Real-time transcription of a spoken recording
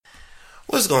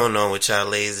What's going on with y'all,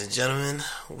 ladies and gentlemen?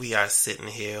 We are sitting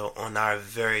here on our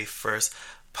very first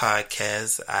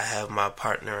podcast. I have my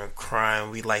partner in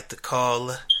crime we like to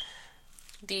call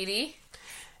Dee Dee.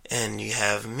 And you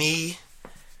have me,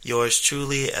 yours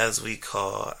truly, I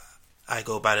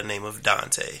go by the name of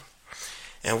Dante.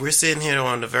 And we're sitting here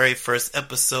on the very first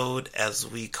episode as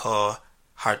we call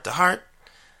Heart to Heart.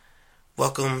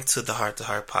 Welcome to the Heart to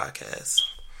Heart podcast.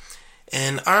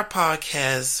 And our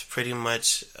podcast pretty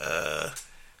much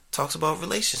talks about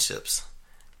relationships.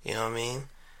 You know what I mean?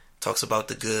 Talks about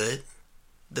the good,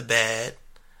 the bad,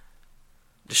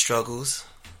 the struggles,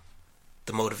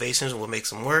 the motivations, what makes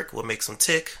them work, what makes them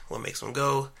tick, what makes them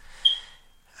go,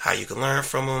 how you can learn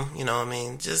from them. You know what I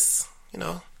mean? Just,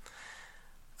 a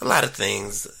lot of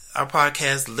things. Our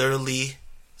podcast literally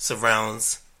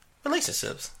surrounds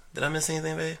relationships. Did I miss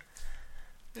anything, babe?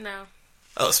 No.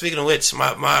 Oh, speaking of which,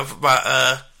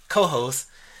 my co-host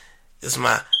is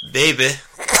my baby,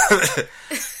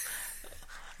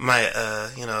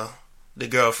 the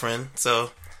girlfriend.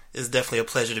 So it's definitely a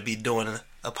pleasure to be doing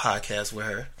a podcast with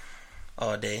her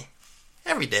all day,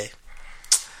 every day.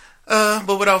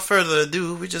 But without further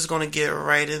ado, we're just gonna get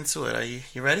right into it. Are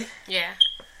you ready? Yeah.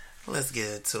 Let's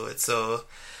get into it. So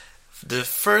the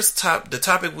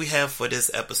topic we have for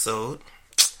this episode,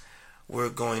 we're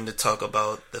going to talk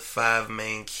about the 5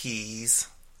 main keys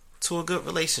to a good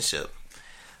relationship.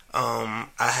 I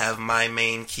have my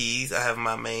main keys. I have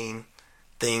my main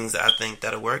things I think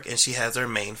that'll work, and she has her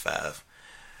main 5.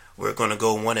 We're going to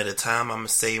go one at a time. I'm going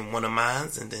to say one of mine,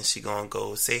 and then she's going to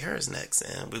go say hers next,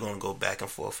 and we're going to go back and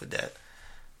forth with that.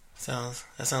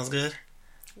 That sounds good?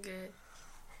 Good.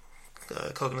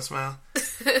 Coconut smile?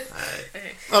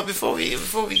 Alright. Oh, before we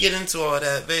get into all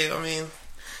that, babe,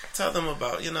 tell them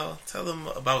about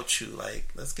you. Like,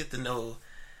 let's get to know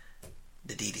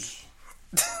the Dee Dee.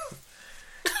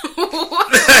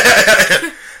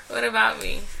 What about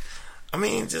me?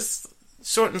 Just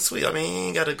short and sweet. You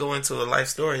ain't got to go into a life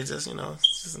story. Just,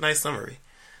 just a nice summary.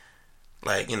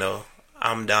 Like,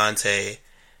 I'm Dante.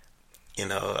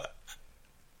 I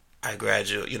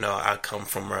graduate. I come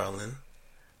from Maryland.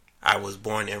 I was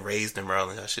born and raised in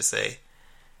Maryland, I should say.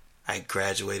 I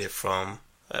graduated from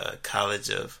College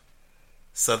of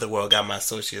Southern. Well, got my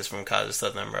associates from College of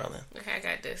Southern Maryland. Okay, I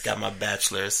got this. Got my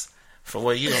bachelor's.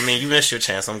 You missed your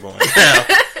chance. I'm going now.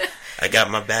 I got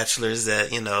my bachelor's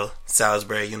at,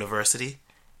 Salisbury University.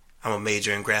 I'm a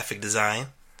major in graphic design.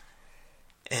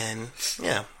 And,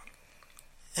 yeah.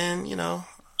 And,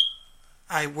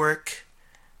 I've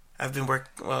been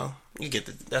working, well, you get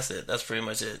that's it. That's pretty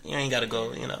much it. You ain't got to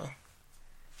go, Okay.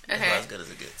 That's about as good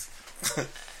as it gets.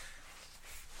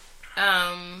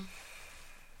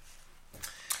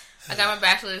 I got my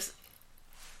bachelor's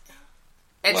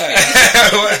at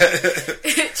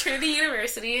Trinity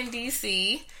University in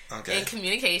D.C. Okay. in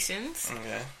communications,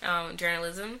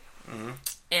 journalism,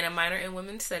 and a minor in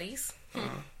women's studies.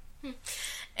 And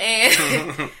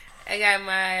I got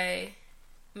my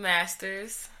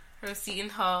master's from Seton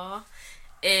Hall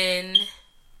in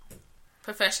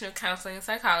professional counseling and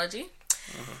psychology.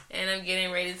 And I'm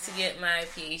getting ready to get my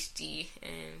PhD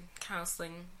in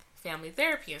counseling, family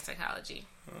therapy, and psychology.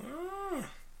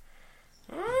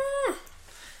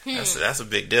 That's a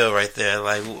big deal right there.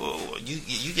 Like,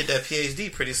 you get that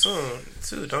PhD pretty soon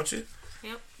too, don't you?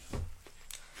 Yep.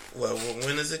 Well,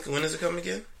 when is it coming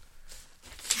again?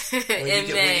 In May. When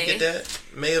you get that?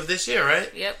 May of this year,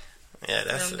 right? Yep. Yeah,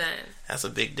 that's a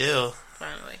big deal.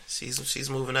 Finally. She's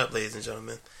moving up, ladies and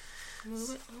gentlemen.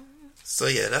 So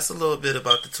yeah, that's a little bit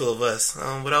about the two of us.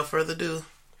 Without further ado,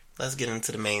 let's get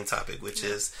into the main topic, which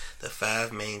is the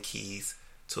 5 main keys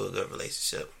to a good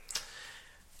relationship.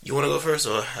 You want to go first,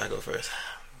 or I go first?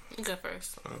 You go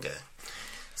first. Okay.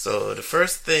 So the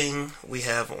first thing we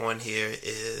have on here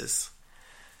is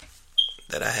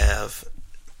that I have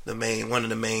one of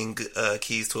the main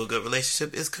keys to a good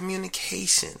relationship is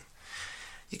communication.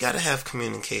 You got to have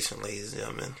communication, ladies and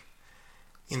gentlemen.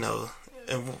 And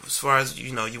as far as,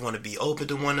 you want to be open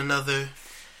to one another.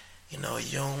 You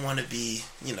don't want to be,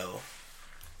 you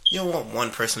don't want one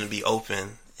person to be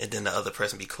open and then the other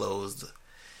person be closed.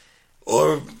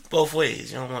 Or both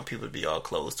ways. You don't want people to be all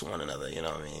closed to one another, you know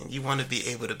what I mean? You want to be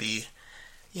able to be,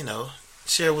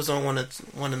 share what's on one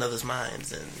another's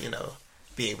minds and,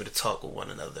 be able to talk with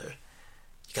one another.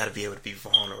 You got to be able to be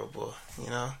vulnerable,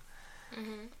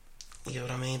 Mm-hmm. You know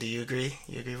what I mean? Do you agree?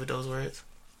 You agree with those words?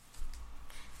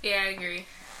 Yeah, I agree.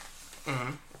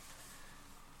 Mm-hmm.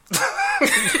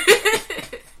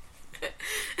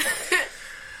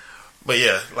 But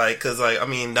yeah,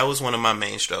 that was one of my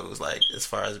main struggles, as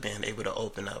far as being able to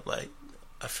open up. I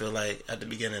feel like at the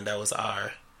beginning that was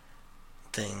our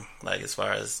thing, like as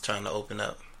far as trying to open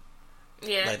up?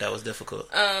 Yeah, like that was difficult.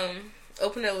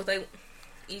 Open up with like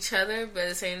each other, but at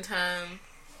the same time,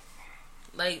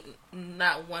 like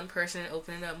not one person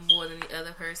opening up more than the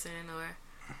other person or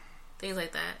things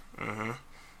like that. Yeah,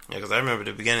 because I remember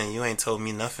the beginning, you ain't told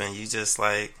me nothing. You just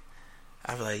like,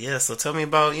 I'd be like, yeah, so tell me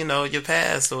about, your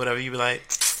past or whatever. You be like,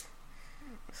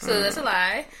 so that's a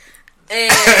lie.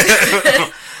 And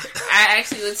I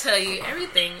actually would tell you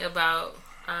everything about,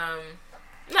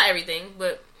 not everything,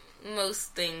 but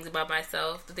most things about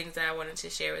myself, the things that I wanted to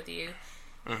share with you.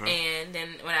 And then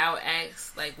when I would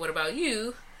ask, like, what about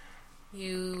you?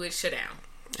 You would shut down.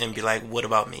 And be like, what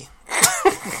about me?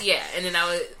 Yeah, and then I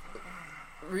would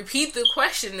repeat the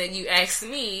question that you asked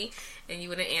me, and you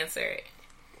wouldn't answer it.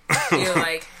 You're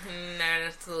like, nah,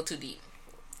 that's a little too deep.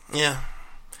 Yeah,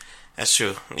 that's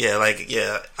true. Yeah,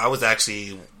 I was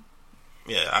actually,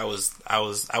 I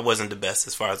wasn't the best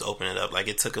as far as opening it up. Like,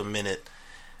 it took a minute.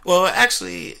 Well,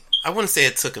 actually, I wouldn't say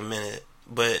it took a minute,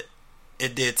 but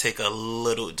it did take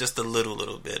just a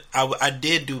little bit. I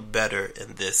did do better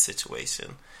in this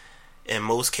situation. In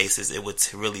most cases, it would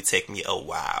really take me a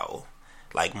while,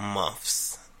 like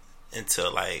months,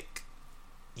 until like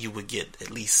you would get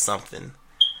at least something.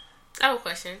 I have a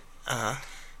question. Uh-huh.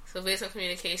 So based on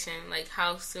communication, like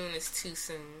how soon is too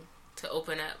soon to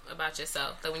open up about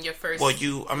yourself? Like when you're first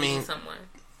meeting someone.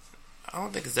 I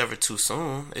don't think it's ever too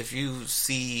soon. If you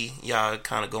see y'all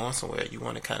kind of going somewhere, you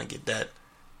want to kind of get that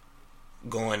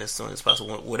going as soon as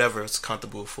possible, whatever is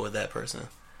comfortable for that person.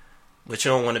 But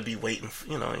you don't want to be waiting,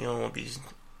 you don't want to be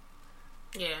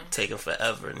taking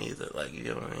forever neither. Like, you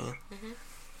know what I mean?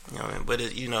 You know what I mean?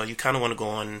 But, you kind of want to go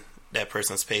on that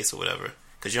person's pace or whatever.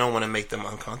 Because you don't want to make them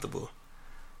uncomfortable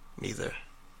neither.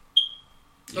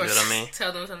 You know what I mean?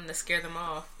 Tell them something to scare them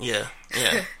off. Yeah.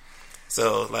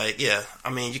 So,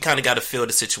 you kind of got to feel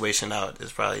the situation out.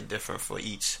 It's probably different for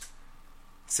each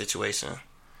situation.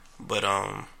 But,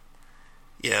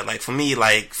 like for me,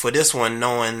 like for this one,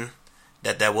 knowing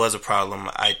that was a problem,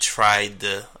 I tried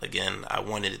I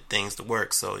wanted things to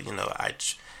work. So,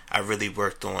 I really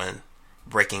worked on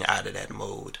breaking out of that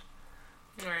mode.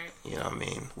 Right. You know what I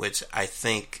mean? Which I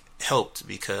think helped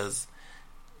because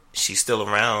she's still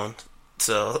around.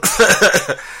 So,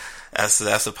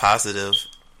 that's a positive.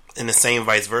 And the same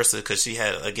vice versa, because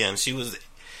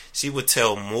she would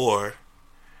tell more.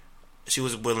 She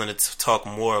was willing to talk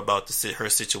more about her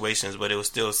situations, but it was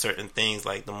still certain things,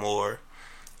 like the more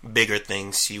bigger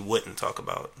things she wouldn't talk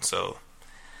about. So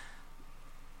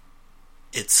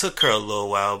it took her a little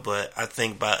while, but I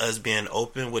think by us being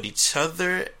open with each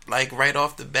other, like right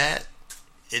off the bat,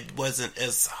 it wasn't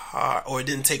as hard, or it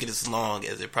didn't take it as long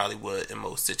as it probably would in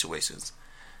most situations.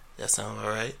 That sound all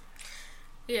right?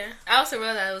 Yeah. I also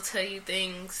realized I would tell you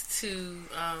things to,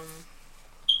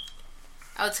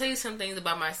 I'll tell you some things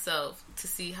about myself to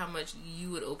see how much you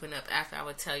would open up after I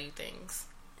would tell you things.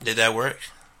 Did that work?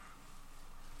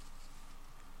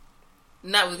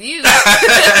 Not with you.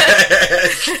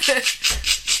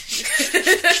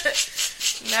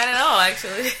 Not at all,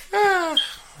 actually.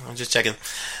 I'm just checking.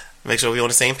 Make sure we're on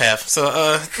the same path. So, no,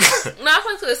 I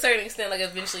think to a certain extent, like,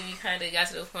 eventually you kind of got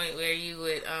to the point where you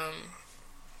would,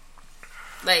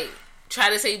 like,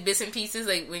 try to say bits and pieces,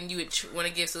 like, when you would want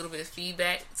to give a little bit of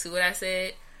feedback to what I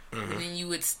said, and then you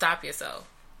would stop yourself.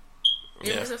 You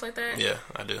remember stuff like that? Yeah,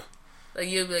 I do. Like,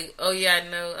 you'd be like, oh, yeah, I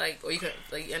know, like, or you could,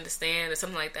 like, understand, or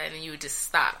something like that, and then you would just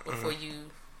stop before you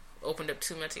opened up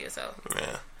too much of yourself.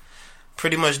 Yeah.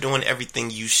 Pretty much doing everything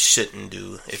you shouldn't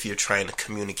do if you're trying to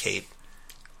communicate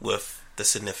with the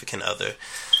significant other.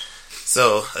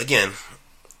 So, again,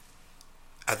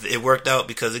 it worked out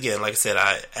because, again, like I said,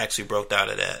 I actually broke out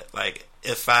of that. Like,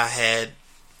 if I had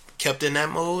kept in that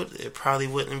mode, it probably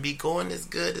wouldn't be going as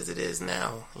good as it is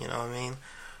now. You know what I mean?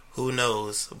 Who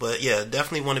knows? But, yeah,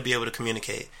 definitely want to be able to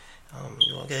communicate.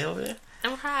 You okay over there?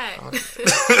 I'm hot.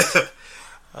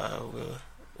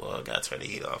 Well, I got to turn the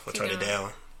heat off or turn it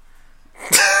down.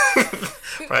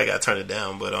 Probably got to turn it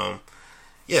down. But,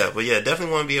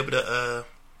 definitely want to be able to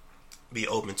be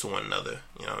open to one another.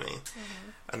 You know what I mean?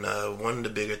 And one of the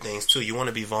bigger things too, you want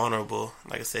to be vulnerable.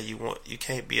 Like I said, you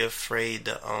can't be afraid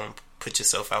to put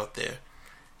yourself out there.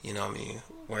 You know what I mean?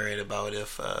 Worried about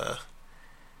if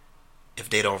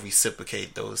they don't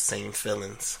reciprocate those same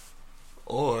feelings,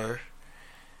 or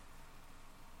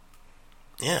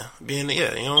you don't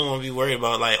want to be worried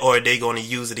about like, or are they going to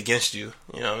use it against you?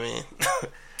 You know what I mean?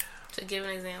 To give an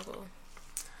example.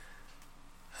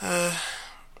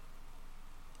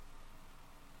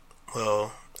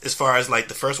 Well, as far as like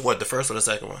the first or the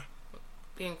second one?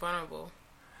 Being vulnerable.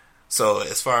 So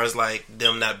as far as like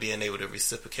them not being able to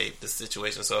reciprocate the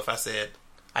situation. So if I said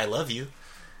I love you,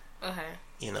 Okay.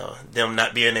 You know, them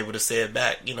not being able to say it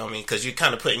back, you know what I mean? Because you're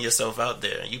kind of putting yourself out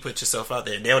there. You put yourself out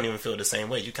there, and they don't even feel the same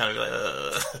way. You kind of be like,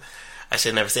 I should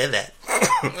have never said that.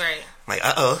 Right. Like,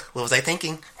 what was I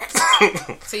thinking?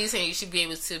 So you're saying you should be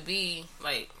able to be,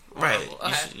 like, vulnerable.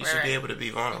 Right. Okay. You should be able to be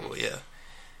vulnerable, yeah.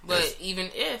 But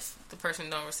even if the person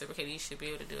don't reciprocate, you should be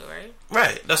able to do it, right?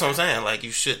 Right. That's what I'm saying. Like,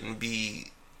 you shouldn't be...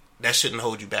 That shouldn't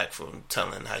hold you back from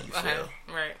telling how you feel.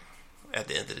 Right. At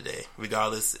the end of the day.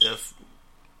 Regardless if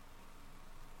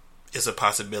it's a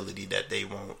possibility that they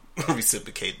won't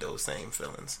reciprocate those same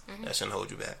feelings. Mm-hmm. That shouldn't hold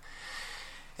you back.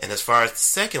 And as far as the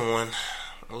second one...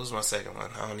 What was my second one?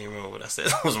 I don't even remember what I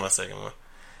said. What was my second one?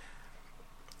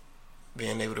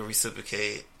 Being able to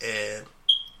reciprocate and...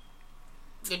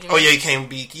 you can't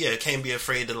be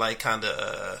afraid to, like, kind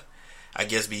of, I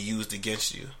guess, be used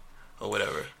against you or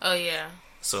whatever. Oh, yeah.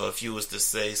 So if you was to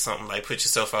say something like, put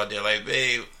yourself out there, like,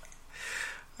 babe,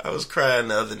 I was crying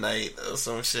the other night or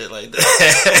some shit like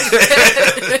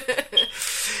that.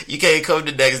 You can't come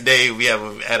the next day, we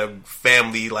have at a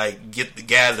family, like, get the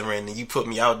gathering, and you put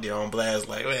me out there on blast,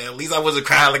 like, man, at least I wasn't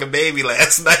crying like a baby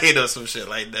last night or some shit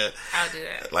like that. I'll do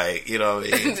that. Like, you know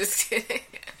what I mean? Just kidding.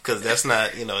 Because that's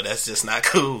not, that's just not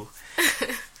cool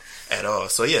at all.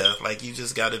 So, yeah, like, you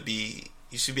just got to be,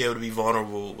 you should be able to be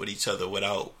vulnerable with each other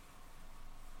without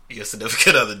your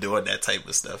significant other doing that type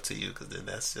of stuff to you, because then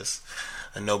that's just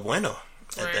a no bueno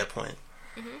at that point.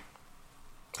 Mm-hmm.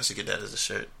 I should get that as a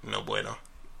shirt. No bueno.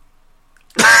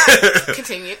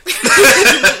 Continue.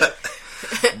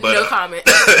 But, no comment.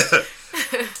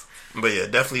 But yeah,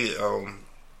 definitely,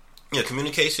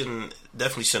 communication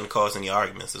definitely shouldn't cause any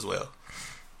arguments as well.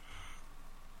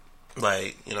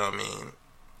 Like, you know what I mean?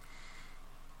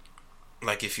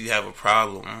 Like, if you have a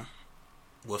problem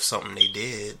with something they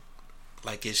did,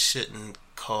 like, it shouldn't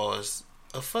cause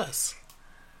a fuss.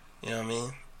 You know what I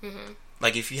mean? Mm-hmm.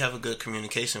 Like, if you have a good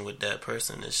communication with that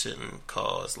person, it shouldn't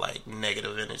cause, like,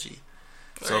 negative energy.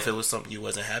 Right. So if it was something you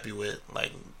wasn't happy with,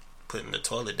 like, putting the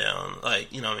toilet down,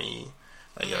 like, you know what I mean?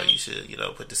 Like, mm-hmm. You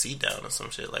should, put the seat down or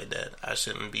some shit like that. I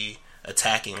shouldn't be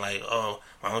attacking, like, oh,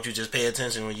 why don't you just pay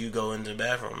attention when you go into the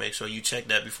bathroom? Make sure you check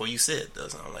that before you sit, or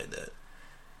something like that.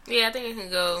 Yeah, I think it can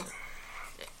go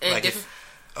in like different...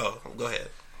 go ahead.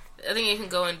 I think it can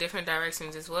go in different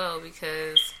directions as well,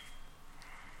 because,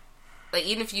 like,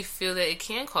 even if you feel that it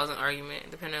can cause an argument,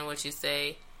 depending on what you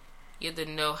say, you have to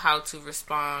know how to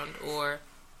respond, or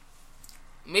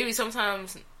maybe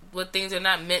sometimes what things are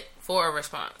not meant for a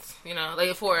response,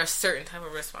 like for a certain type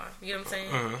of response. You know what I'm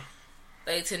saying? Mm-hmm.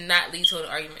 Like, to not lead to an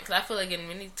argument. Because I feel like in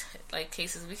many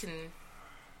cases we can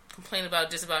complain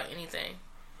about just about anything.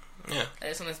 Yeah.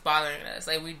 Like, something's bothering us.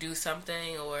 Like, we do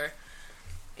something, or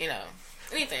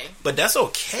anything. But that's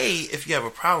okay if you have a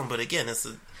problem. But again,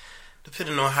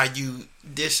 depending on how you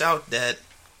dish out that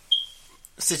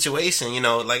situation,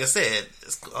 like I said,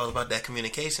 it's all about that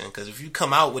communication. Because if you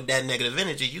come out with that negative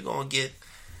energy, you're going to get,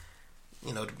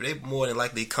 they more than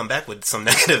likely come back with some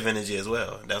negative energy as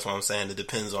well. That's what I'm saying. It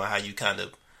depends on how you kind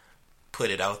of put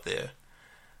it out there.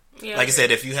 Yeah, like I said,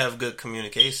 if you have good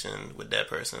communication with that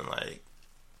person, like,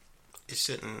 it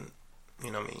shouldn't,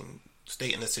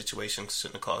 stating the situation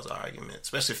shouldn't cause an argument.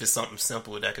 Especially if it's something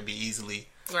simple that could be easily...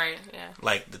 Right, yeah.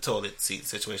 Like the toilet seat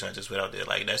situation I just put out there.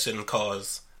 Like, that shouldn't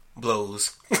cause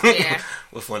blows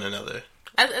with one another.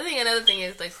 I think another thing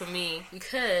is, like, for me,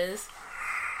 because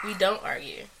we don't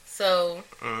argue. So,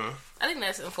 mm-hmm. I think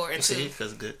that's important, too. See,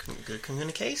 because good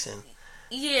communication.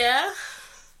 Yeah.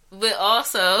 But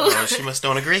also... Oh, she must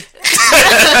don't agree.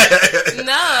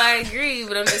 No, I agree.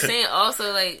 But I'm just saying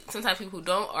also, like, sometimes people who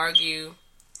don't argue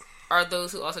are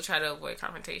those who also try to avoid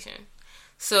confrontation.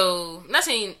 So, not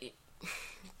saying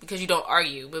because you don't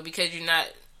argue, but because you're not,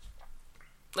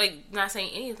 like, not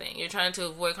saying anything. You're trying to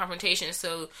avoid confrontation,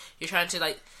 so you're trying to,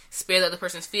 like, spare the other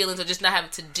person's feelings or just not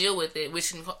have to deal with it,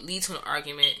 which can lead to an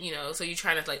argument, So you're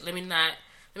trying to, like, let me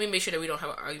make sure that we don't have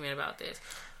an argument about this.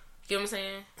 You know what I'm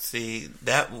saying? See,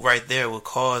 that right there will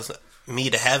cause me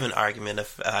to have an argument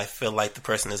if I feel like the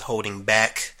person is holding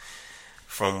back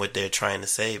from what they're trying to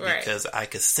say, because I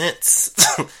could sense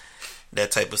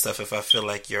that type of stuff if I feel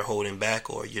like you're holding back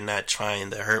or you're not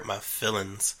trying to hurt my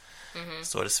feelings, mm-hmm.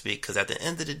 so to speak. Because at the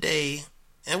end of the day,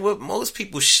 and what most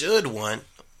people should want,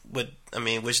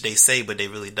 which they say but they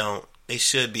really don't, they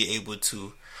should be able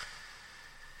to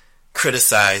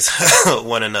criticize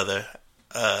one another.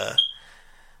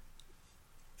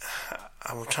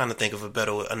 I'm trying to think of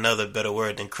another better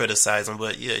word than criticizing,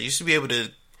 but yeah, you should be able to,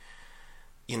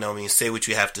 say what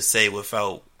you have to say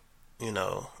without,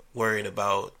 worried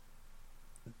about,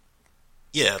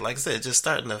 like I said, just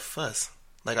starting a fuss,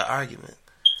 like an argument.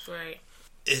 Right.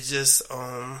 It just,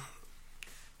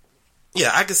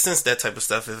 yeah, I can sense that type of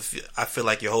stuff. If I feel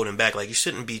like you're holding back, like you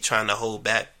shouldn't be trying to hold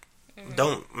back.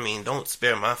 Don't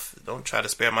try to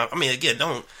spare my. I mean, again,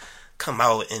 don't come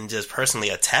out and just personally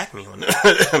attack me on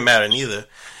the matter neither.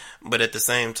 But at the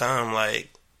same time, like,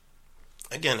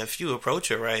 again, if you approach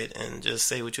it right and just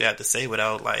say what you have to say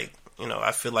without, like,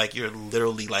 I feel like you're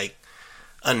literally, like,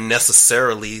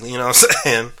 unnecessarily, you know what I'm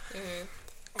saying,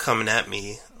 coming at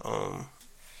me,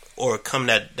 or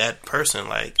coming at that person.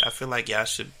 Like, I feel like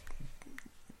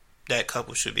that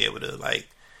couple should be able to, like,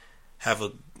 have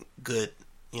a good,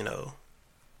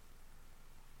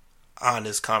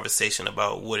 honest conversation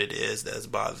about what it is that's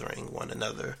bothering one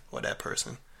another or that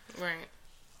person. Right.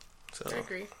 So I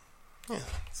agree. Yeah.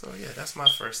 So yeah, that's my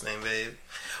first name, babe.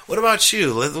 What about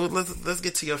you? Let's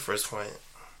get to your first point.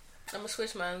 I'm gonna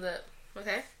switch mine up.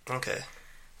 Okay. Okay.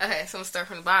 Okay. So I'm gonna start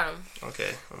from the bottom.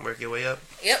 Okay. Work your way up.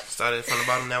 Yep. Started from the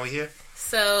bottom. Now we're here.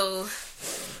 So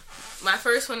my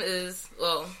first one is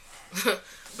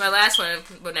my last one,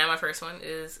 but now my first one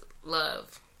is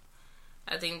love.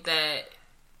 I think that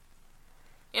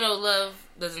love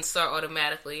doesn't start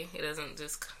automatically. It doesn't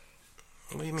just.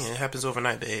 What do you mean? It happens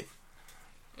overnight, babe.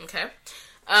 Okay.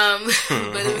 But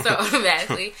it doesn't start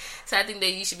automatically. So I think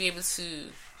that you should be able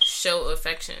to show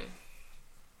affection.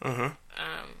 Mm-hmm.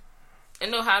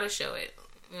 And know how to show it.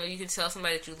 You can tell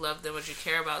somebody that you love them or you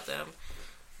care about them,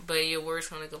 but your words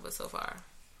can only go but so far.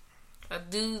 I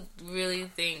do really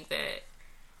think that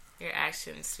your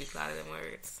actions speak louder than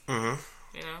words. Mm-hmm.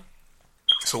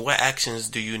 So what actions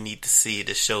do you need to see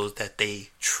that shows that they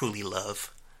truly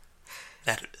love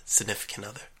that significant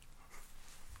other?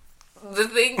 The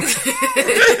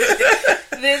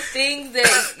things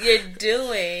that you're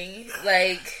doing,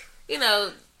 like,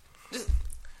 just,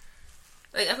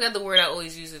 like, I forgot the word I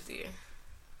always use with you.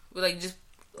 But, like, just,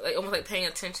 like, almost like paying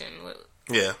attention.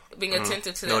 Yeah. Being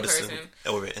attentive to that person.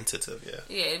 Or attentive, yeah.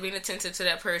 Yeah, being attentive to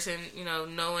that person,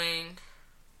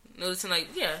 noticing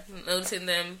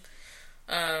them.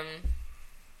 What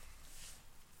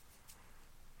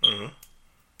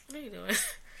are you doing?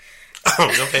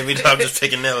 Don't pay me. I'm just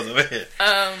taking nails over here.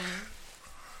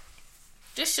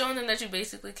 Just showing them that you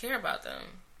basically care about them.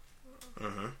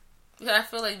 Because I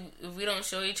feel like if we don't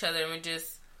show each other and we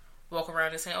just walk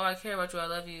around and say, "Oh, I care about you, I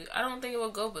love you," I don't think it will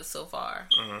go but so far.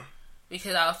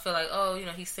 Because I'll feel like, oh,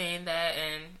 he's saying that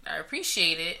and I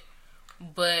appreciate it,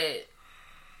 but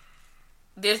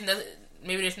there's nothing.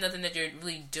 Maybe there's nothing that you're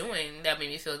really doing that made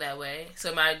me feel that way.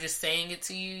 So am I just saying it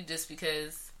to you just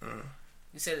because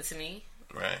you said it to me?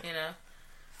 Right.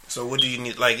 So what do you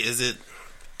need? Like, is it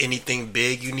anything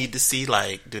big you need to see?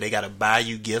 Like, do they got to buy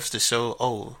you gifts to show?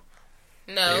 Oh.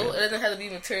 No, It doesn't have to be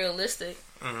materialistic.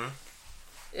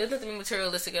 It doesn't have to be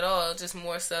materialistic at all. Just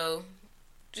more so,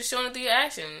 just showing it through your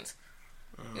actions.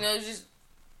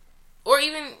 Or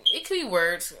even, it could be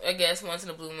words, I guess, once in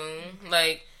a blue moon.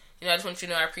 Like, I just want you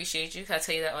to know I appreciate you, because I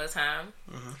tell you that all the time.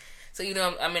 So,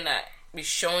 I may not be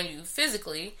showing you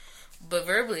physically, but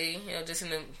verbally, just in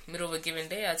the middle of a given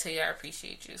day, I'll tell you I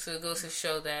appreciate you. So it goes to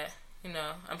show that,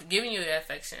 I'm giving you that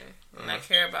affection, and I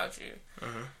care about you.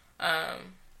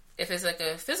 If it's like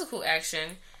a physical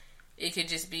action, it could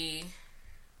just be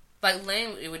like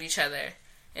laying with each other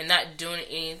and not doing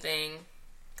anything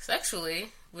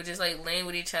sexually, but just like laying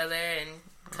with each other and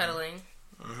cuddling.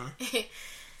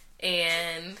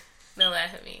 And don't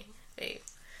laugh at me, babe.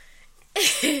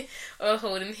 Or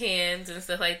holding hands and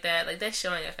stuff like that. Like, that's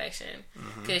showing affection.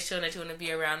 Because it's showing that you want to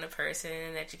be around the person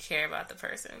and that you care about the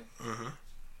person.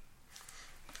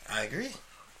 I agree.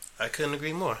 I couldn't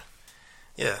agree more.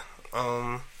 Yeah.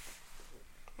 I'm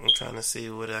trying to see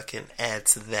what I can add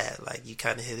to that. Like, you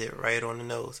kind of hit it right on the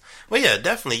nose. Well, yeah,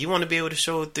 definitely. You want to be able to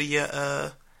show it through your,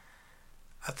 I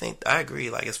think, I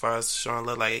agree. Like, as far as showing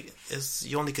love, like,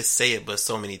 you only could say it but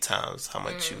so many times how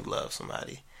much you love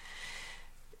somebody.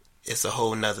 It's a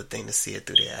whole nother thing to see it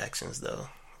through their actions, though.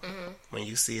 When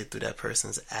you see it through that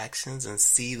person's actions and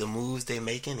see the moves they're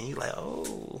making, and you're like,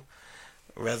 oh,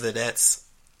 whether that's,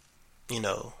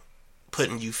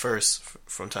 putting you first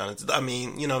from time to time. I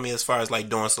mean, as far as, like,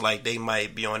 doing so, like, they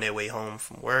might be on their way home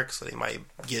from work, so they might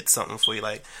get something for you,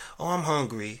 like, oh, I'm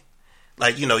hungry.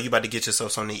 Like, you about to get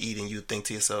yourself something to eat, and you think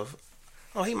to yourself,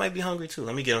 oh, he might be hungry too.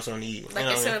 Let me get him something to eat. Like a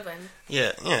Cinnabon.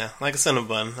 Yeah, like a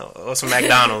Cinnabon or some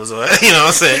McDonald's or, you know what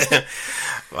I'm saying?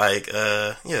 Like,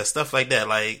 stuff like that.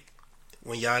 Like,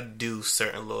 when y'all do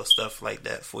certain little stuff like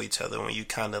that for each other, when you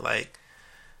kind of, like,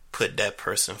 put that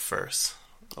person first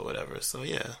or whatever. So,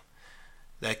 yeah,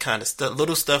 that kind of stuff,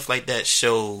 little stuff like that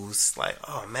shows, like,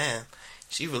 oh, man,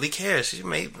 she really cares. She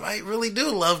might really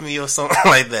do love me or something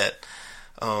like that.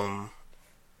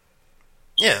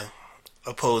 Yeah.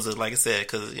 opposed to, like I said,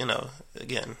 because, you know,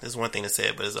 again, it's one thing to say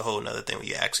it, but it's a whole other thing when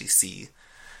you actually see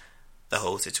the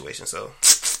whole situation. So,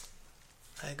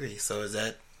 I agree. So, is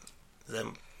that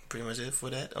pretty much it for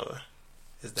that, or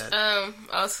is that...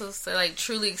 Also, so, like,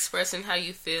 truly expressing how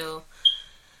you feel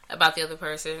about the other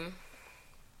person.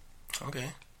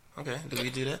 Okay. Do we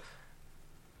do that?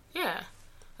 Yeah.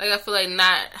 Like, I feel like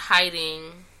not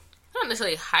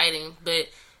necessarily hiding, but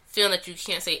feeling that you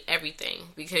can't say everything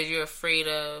because you're afraid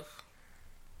of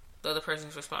the other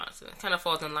person's response. It kind of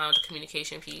falls in line with the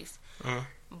communication piece. Mm-hmm.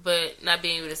 But not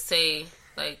being able to say,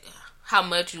 like, how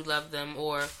much you love them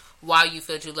or why you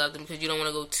feel that you love them because you don't want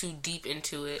to go too deep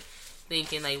into it,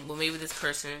 thinking, like, well, maybe this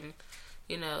person,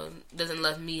 you know, doesn't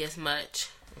love me as much.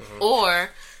 Mm-hmm. Or,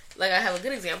 like, I have a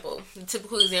good example. The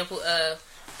typical example of,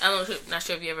 not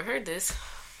sure if you ever heard this,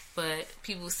 but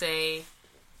people say,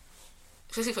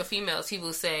 especially for females,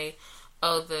 people say,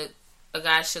 oh, a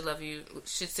guy should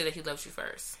say that he loves you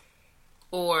first.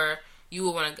 Or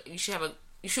you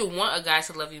should want a guy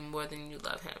to love you more than you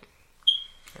love him.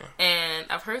 Yeah. And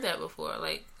I've heard that before,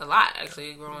 like, a lot,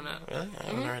 actually, growing up. Really? I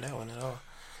haven't heard that one at all.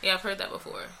 Yeah, I've heard that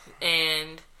before.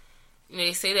 And you know,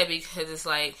 they say that because it's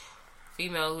like,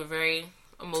 females are very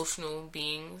emotional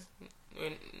beings.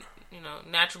 You know,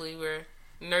 naturally we're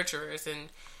nurturers and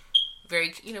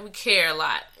very, you know, we care a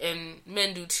lot. And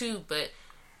men do too, but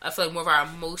I feel like more of our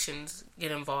emotions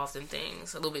get involved in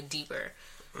things a little bit deeper.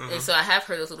 Mm-hmm. And so I have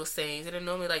heard those little sayings. They're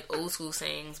normally like old school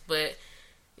sayings, but,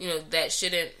 you know, that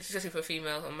shouldn't, especially for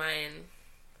females on my end,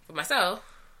 for myself.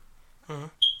 Mm-hmm.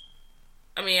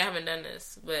 I mean, I haven't done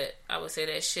this, but I would say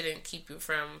that it shouldn't keep you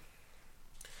from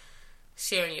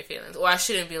sharing your feelings. Or I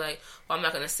shouldn't be like, well, I'm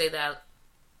not going to say that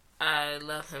I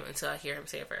love him until I hear him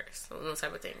say it first. So those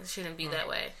type of things. It shouldn't be that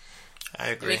way. I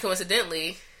agree. I mean,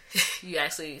 coincidentally, you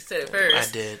actually said it first.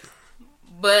 I did.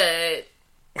 But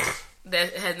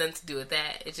that has nothing to do with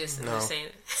that. It's just, I'm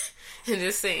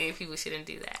just saying people shouldn't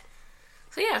do that.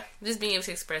 So yeah, just being able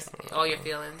to express all your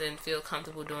feelings and feel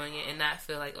comfortable doing it and not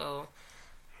feel like, oh,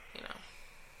 you know.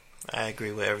 I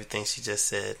agree with everything she just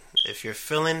said. If you're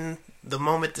feeling the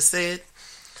moment to say it,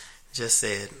 just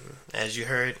say it. As you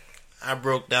heard, I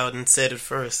broke out and said it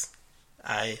first.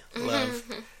 I love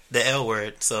the L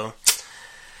word. So,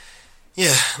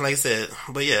 yeah, like I said.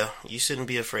 But yeah, you shouldn't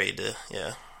be afraid to,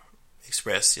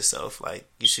 express yourself. Like,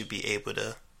 you should be able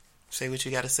to say what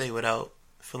you got to say without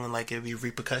feeling like there'd be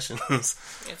repercussions.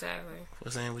 Exactly. For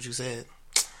saying what you said.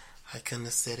 I couldn't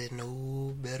have said it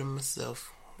no better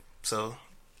myself. So,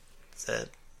 said,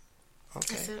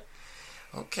 okay. That's it.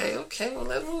 Okay. Well,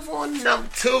 let's move on to number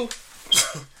 2.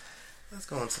 Let's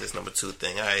go on to this number 2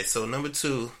 thing. All right, so number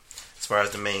 2, as far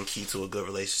as the main key to a good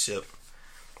relationship,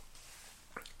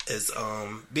 is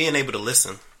being able to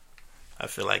listen. I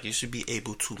feel like you should be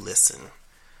able to listen.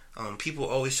 People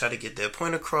always try to get their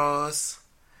point across,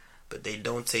 but they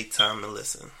don't take time to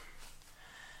listen.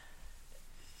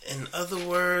 In other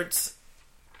words,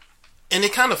 and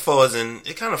it kind of falls in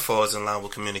line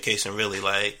with communication, really.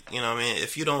 Like, you know what I mean?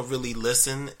 If you don't really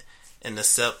listen and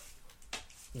accept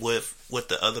with what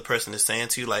the other person is saying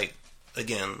to you, like,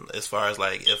 again, as far as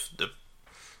like if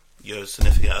your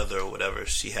significant other or whatever,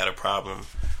 she had a problem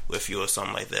with you or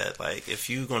something like that, like if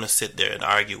you're gonna sit there and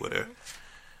argue with her,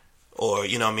 or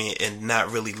you know what I mean, and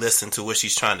not really listen to what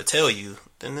she's trying to tell you,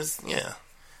 then it's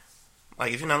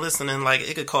like if you're not listening, like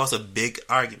it could cause a big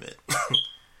argument.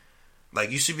 Like,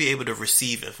 you should be able to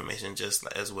receive information just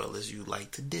as well as you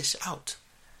like to dish out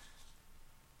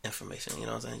information. You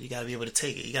know what I'm saying? You gotta be able to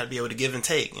take it. You gotta be able to give and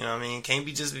take. You know what I mean? Can't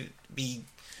be just be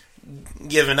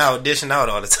giving out, dishing out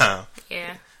all the time.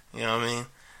 Yeah. You know what I mean?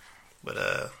 But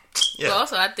yeah. But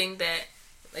also, I think that,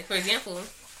 like, for example,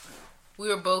 we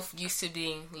were both used to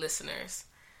being listeners.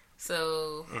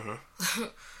 So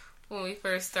when we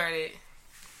first started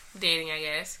dating, I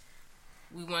guess,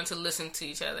 we wanted to listen to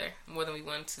each other more than we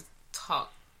wanted to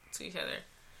talk to each other.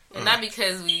 And not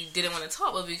because we didn't want to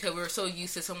talk, but because we were so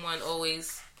used to someone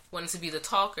always wanting to be the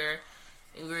talker,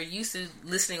 and we were used to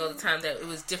listening all the time, that it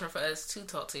was different for us to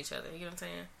talk to each other. You know what I'm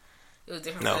saying? It was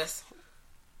different for us.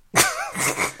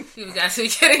 You guys are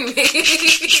kidding me.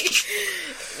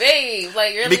 Babe,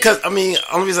 like, really? Because, I mean,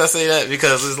 only reason I say that,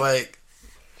 because it's like,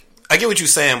 I get what you're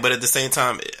saying, but at the same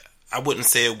time, I wouldn't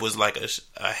say it was like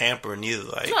a hamper neither.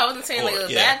 Like, no, I wasn't saying like it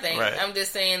was a bad thing. Right. I'm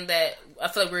just saying that I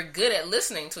feel like we're good at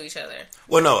listening to each other.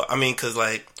 Well, no, I mean, because,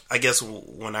 like, I guess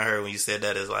when I heard when you said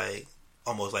that, it's like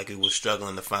almost like it was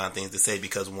struggling to find things to say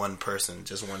because one person,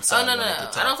 just one side. Oh, no.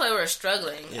 I don't feel like we were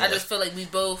struggling. Yeah. I just feel like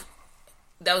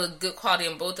that was a good quality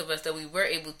in both of us, that we were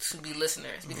able to be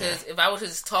listeners. Because if I would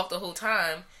just talk the whole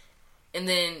time and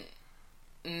then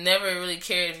never really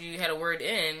cared if you had a word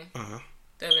in, that would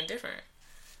have been different.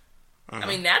 I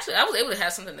mean, naturally, I was able to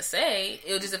have something to say.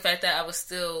 It was just the fact that I was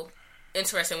still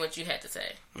interested in what you had to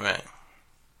say. Right.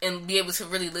 And be able to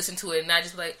really listen to it and not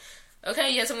just be like,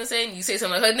 okay, you had something to say, and you say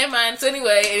something like, never mind, so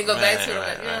anyway, and you go back to it,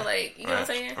 like, you know, like, you know what I'm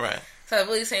saying? Right. So I'm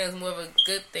really saying it was more of a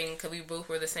good thing because we both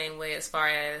were the same way as far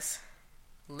as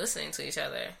listening to each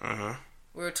other. Mm-hmm.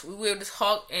 We were just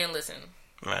talk and listen.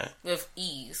 Right. With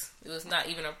ease. It was not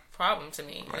even a problem to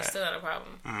me. Right. It's still not a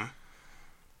problem. Mm-hmm.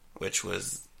 Which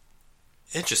was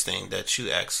interesting that you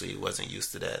actually wasn't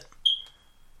used to that.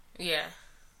 Yeah.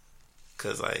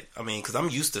 Because I'm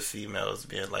used to females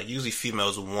being, like, usually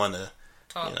females want to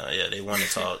talk. You know, yeah, they want to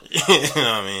talk. You know what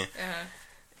I mean? Uh-huh.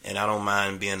 And I don't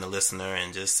mind being the listener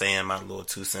and just saying my little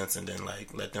 2 cents and then,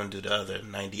 like, let them do the other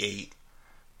 98%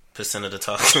 of the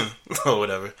talking or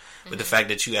whatever. Mm-hmm. But the fact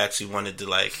that you actually wanted to,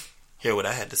 like, hear what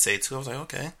I had to say, too, I was like,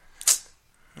 okay,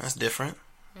 that's different.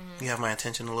 Mm-hmm. You have my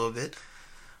attention a little bit.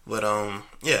 But,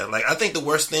 yeah, like, I think the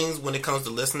worst things when it comes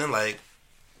to listening, like,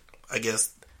 I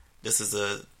guess this is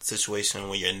a situation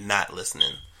where you're not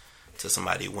listening to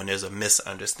somebody when there's a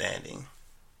misunderstanding.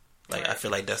 Like, I feel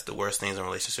like that's the worst things in a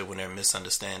relationship, when there are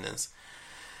misunderstandings.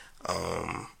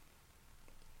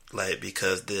 Like,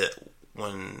 because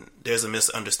when there's a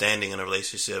misunderstanding in a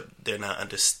relationship, they're not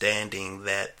understanding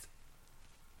that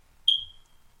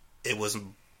it was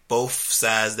both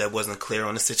sides that wasn't clear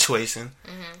on the situation.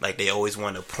 Mm-hmm. Like, they always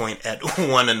want to point at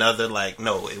one another, like,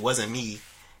 no, it wasn't me,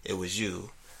 it was you.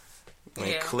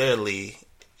 When clearly,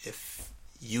 if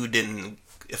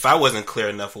I wasn't clear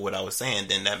enough of what I was saying,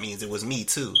 then that means it was me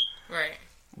too. Right.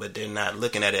 But they're not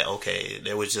looking at it, okay,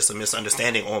 there was just a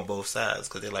misunderstanding on both sides.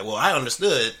 Because they're like, well, I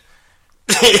understood.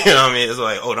 You know what I mean? It's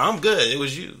like, oh, no, I'm good. It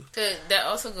was you. That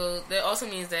also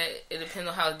means that it depends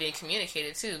on how it's being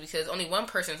communicated too. Because only one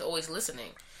person is always listening.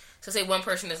 So say one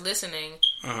person is listening,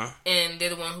 and they're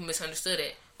the one who misunderstood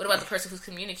it. What about the person who's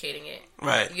communicating it?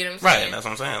 Right. You get what I'm saying? Right, that's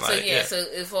what I'm saying. Like, so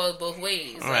it falls both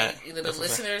ways. Right. Like, either the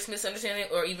listener is misunderstanding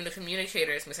or even the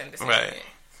communicator is misunderstanding it.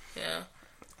 Yeah.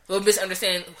 Or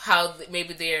misunderstand how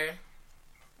maybe they're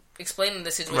explaining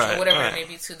the situation or whatever it may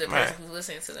be to the person who's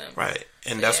listening to them. Right.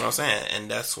 And that's what I'm saying. And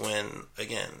that's when,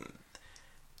 again,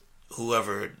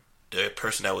 whoever, the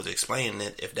person that was explaining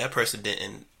it, if that person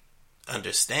didn't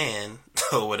understand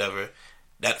or whatever,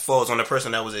 that falls on the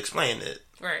person that was explaining it.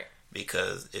 Right.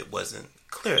 Because it wasn't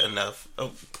clear enough.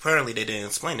 Apparently, they didn't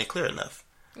explain it clear enough.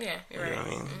 Yeah, you're right. You know what I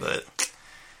mean? Mm-hmm. But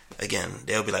again,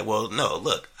 they'll be like, well, no,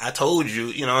 look, I told you,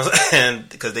 you know what I'm saying?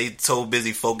 Because they so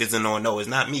busy focusing on, no, it's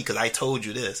not me because I told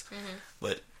you this. Mm-hmm.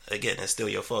 But again, it's still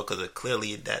your fault because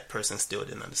clearly that person still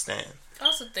didn't understand. I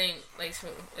also think, like,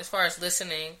 as far as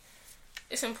listening,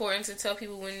 it's important to tell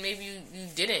people when maybe you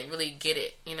didn't really get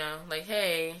it, you know? Like,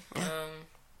 hey,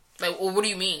 like, well, what do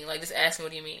you mean? Like, just ask me,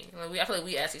 what do you mean? Like, I feel like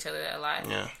we ask each other that a lot.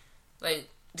 Yeah. Like,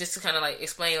 just to kind of, like,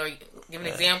 explain or give an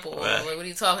example. Or, like, what are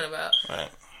you talking about? Right.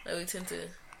 Like, we tend to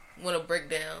want to break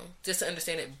down just to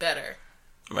understand it better.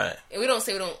 Right. And we don't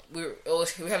say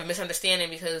we have a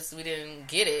misunderstanding because we didn't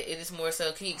get it. It is more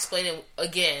so, can you explain it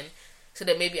again so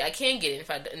that maybe I can get it?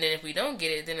 And then if we don't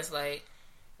get it, then it's like,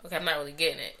 okay, I'm not really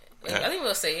getting it. Like, I think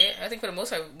we'll say it. I think for the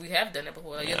most part, we have done it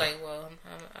before. Like, you're like, well,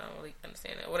 I don't really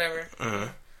understand it. Whatever. Mm-hmm.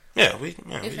 Yeah, we've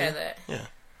had that. Yeah.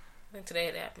 I think today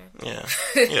it happened. Yeah.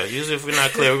 Yeah, usually if we're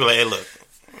not clear, we're like, hey, look,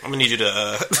 I'm going to need you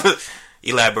to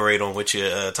elaborate on what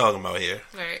you're talking about here.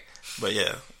 Right. But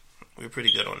yeah, we're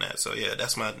pretty good on that. So yeah,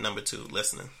 that's my number 2,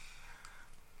 listening.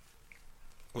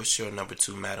 What's your number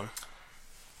 2, madam?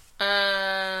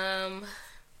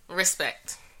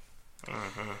 Respect.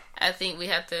 Mm-hmm. I think we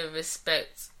have to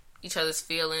respect each other's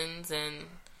feelings and...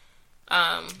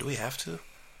 Do we have to?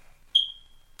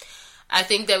 I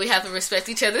think that we have to respect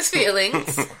each other's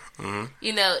feelings. Mm-hmm.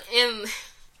 You know, and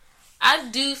I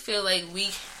do feel like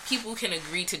people can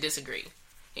agree to disagree.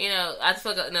 You know, I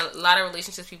feel like in a lot of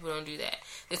relationships, people don't do that.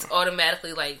 It's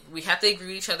automatically like, we have to agree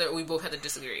with each other or we both have to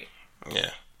disagree. Yeah.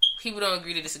 People don't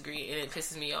agree to disagree, and it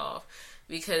pisses me off.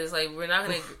 Because, like, we're not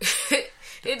going to agree.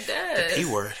 It does. The P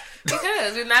word.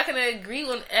 Because we're not going to agree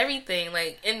on everything.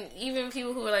 Like, and even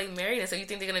people who are, like, married and so you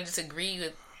think they're going to just agree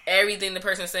with everything the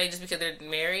person say just because they're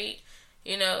married?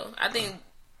 You know, I think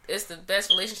it's the best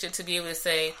relationship to be able to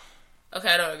say, okay,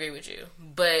 I don't agree with you,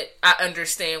 but I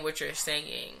understand what you're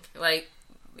saying. Like,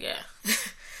 yeah.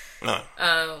 No.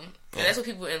 And that's what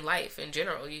people in life, in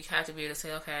general, you have to be able to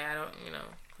say, okay, I don't, you know,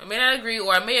 I may not agree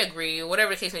or I may agree or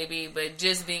whatever the case may be, but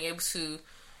just being able to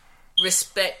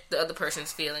respect the other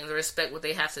person's feelings or respect what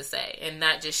they have to say and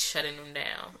not just shutting them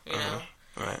down, you know?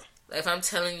 Right. Like if I'm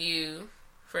telling you,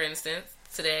 for instance,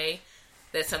 today,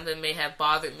 that something may have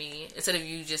bothered me, instead of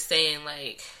you just saying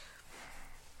like,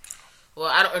 well,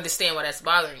 I don't understand why that's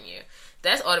bothering you.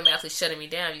 that's automatically shutting me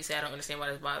down. You say I don't understand why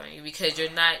it's bothering you because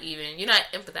you're not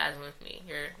empathizing with me.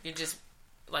 You're just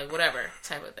like whatever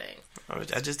type of thing.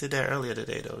 I just did that earlier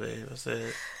today, though, babe. I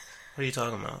said, "What are you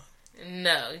talking about?"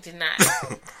 No, you did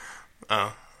not.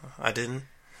 Oh, I didn't.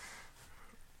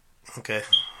 Okay.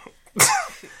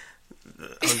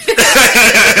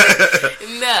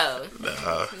 No.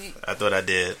 I thought I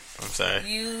did. I'm sorry.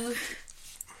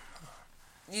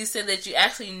 You said that you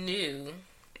actually knew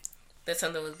that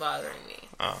something was bothering me.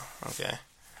 Oh, okay.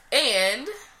 And,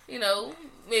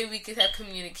 maybe we could have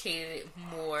communicated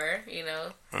more,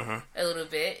 a little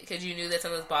bit. Because you knew that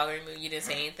something was bothering me. You didn't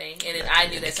say anything. And then I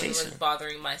knew that something was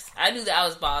bothering I knew that I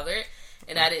was bothered.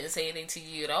 And I didn't say anything to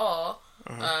you at all.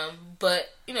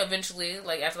 But, eventually,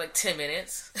 like, after, like, 10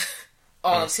 minutes,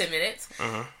 all of 10 minutes,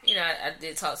 I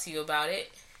did talk to you about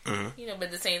it. But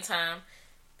at the same time,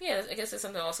 yeah, I guess there's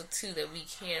something also, too, that we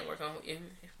can work on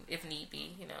if need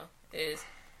be, is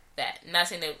that. Not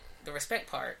saying that the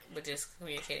respect part, but just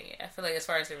communicating it. I feel like as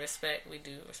far as the respect, we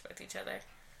do respect each other.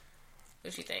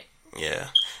 What do you think? Yeah.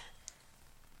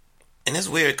 And it's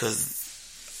weird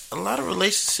because a lot of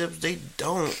relationships, they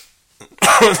don't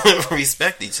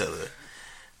respect each other.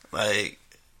 Like,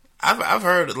 I've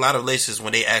heard a lot of relationships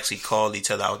when they actually call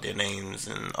each other out their names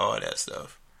and all that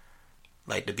stuff.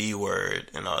 Like the B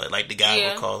word and all that. Like the guy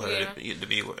would call her the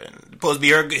B word. And it's supposed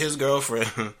to be his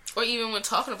girlfriend. Or even when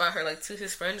talking about her, like, to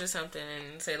his friends or something,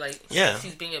 and say, like,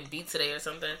 she's being a beat today or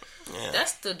something. Yeah.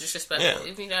 That's still disrespectful.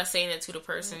 Yeah. If you're not saying it to the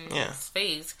person's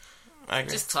face, I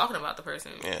agree. Just talking about the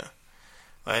person. Yeah.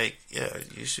 Like,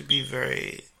 you should be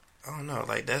very, I don't know,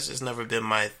 like, that's just never been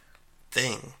my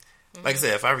thing. Like I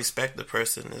said, if I respect the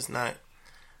person, it's not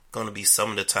going to be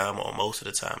some of the time or most of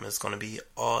the time. It's going to be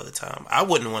all the time. I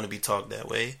wouldn't want to be talked that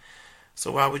way.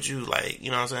 So why would you, like, you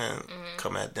know what I'm saying,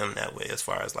 come at them that way as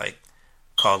far as, like,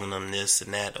 calling them this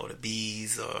and that or the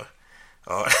bees or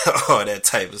all that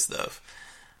type of stuff.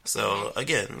 So,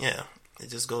 again, it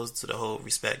just goes to the whole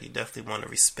respect. You definitely want to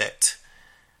respect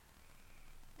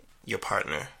your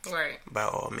partner. Right. By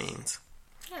all means.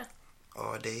 Yeah.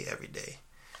 All day, every day.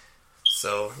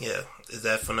 So, is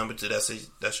that for number 2?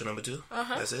 That's your number 2?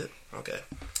 Uh-huh. That's it? Okay.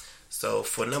 So,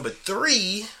 for number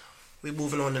 3, we're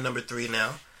moving on to number 3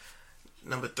 now.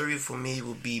 Number 3 for me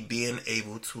would be being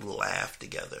able to laugh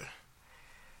together.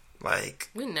 Like...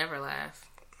 We never laugh.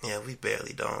 Yeah, we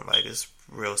barely don't. Like, it's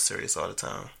real serious all the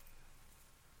time.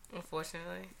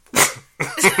 Unfortunately.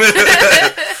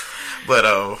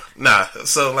 But, nah.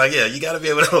 So, like, you gotta be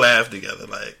able to laugh together.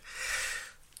 Like,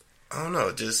 I don't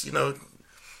know. Just,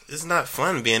 it's not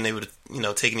fun being able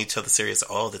to, taking each other serious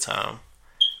all the time.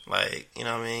 Like, you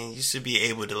know what I mean? You should be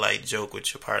able to, like, joke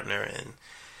with your partner and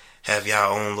have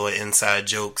y'all own little inside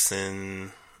jokes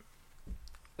and...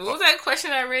 What was that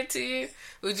question I read to you?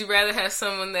 Would you rather have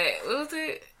someone that... What was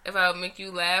it? If I would make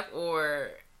you laugh or...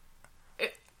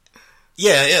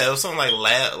 Yeah, it was something like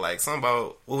laugh, like something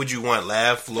about what would you want?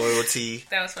 Laugh, loyalty.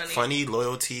 That was funny. Funny,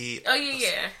 loyalty. Oh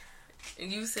yeah.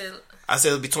 And you said I said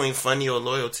it was between funny or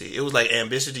loyalty. It was like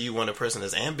ambitious. Do you want a person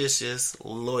that's ambitious,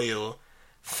 loyal,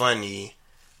 funny,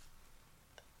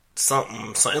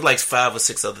 something like 5 or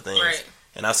 6 other things. Right.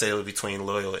 And I said it was between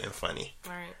loyal and funny.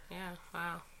 Right. Yeah.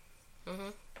 Wow.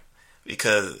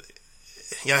 Because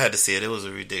y'all had to see it. It was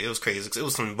ridiculous. It was crazy. It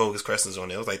was some bogus questions on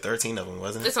there. It was like 13 of them,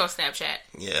 wasn't it? It's on Snapchat.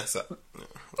 Yeah. So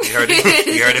we heard it.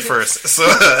 We heard it first. So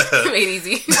made it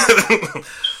easy.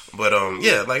 But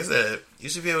like I said, you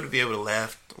should be able to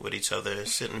laugh with each other. It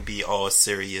shouldn't be all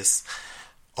serious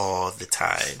all the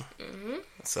time.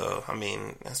 So I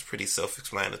mean, that's pretty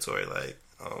self-explanatory. Like,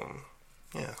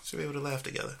 should be able to laugh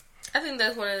together. I think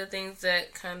that's one of the things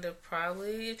that kind of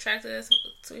probably attracted us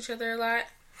to each other a lot.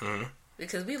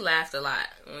 Because we laughed a lot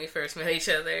when we first met each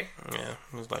other. Yeah,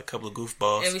 it was like a couple of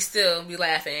goofballs. And we still be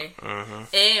laughing.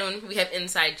 And we have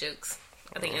inside jokes.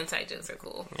 I think inside jokes are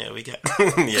cool. Yeah, we got.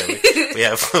 we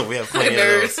have plenty of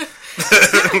those.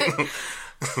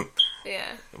 Yeah.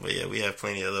 But we have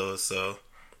plenty of those. So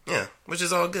which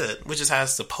is all good. Which is how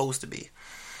it's supposed to be.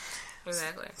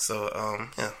 Exactly. So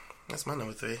that's my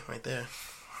number 3 right there.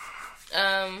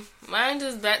 Mine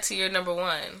is back to your number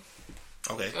 1.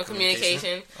 Okay.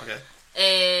 Communication. Okay.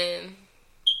 And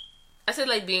I said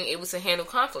like being able to handle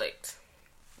conflict.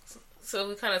 So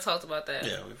we kind of talked about that.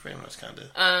 Yeah, we pretty much kind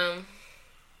of.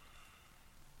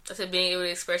 I said being able to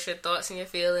express your thoughts and your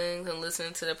feelings and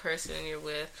listening to the person you're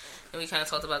with, and we kind of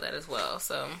talked about that as well.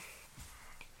 So.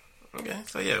 Okay,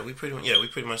 so we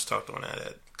pretty much talked on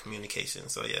that communication.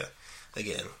 So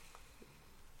again,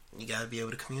 you gotta be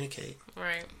able to communicate.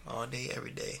 Right. All day,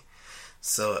 every day.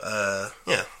 So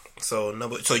So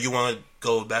you want to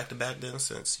go back to back then,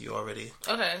 since you already.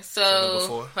 Okay, so number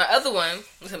 4. my other one.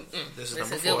 This is a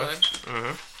number good 4. one.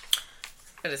 Mm-hmm.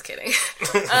 I'm just kidding.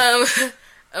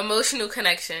 Emotional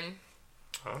connection.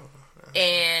 Oh.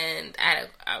 And I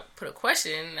put a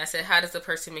question. I said, how does the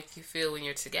person make you feel when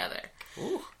you're together?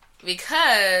 Ooh.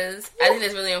 Because I think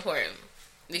that's really important.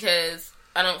 Because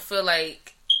I don't feel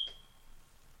like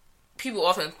people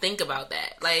often think about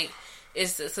that. Like,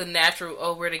 it's a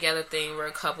natural, we're together thing. We're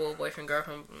a couple, boyfriend,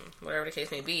 girlfriend, whatever the case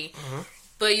may be. Mm-hmm.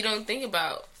 But you don't think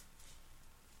about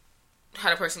how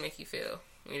the person make you feel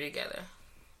when you're together.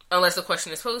 Unless the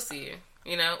question is posed to you,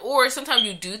 you know? Or sometimes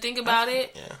you do think about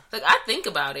it. Yeah. Like, I think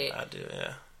about it. I do,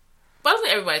 yeah. But I don't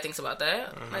think everybody thinks about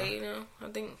that. Mm-hmm. Like, you know, I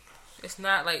think it's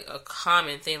not, like, a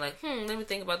common thing. Like, let me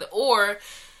think about that. Or,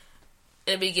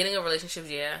 in the beginning of relationships,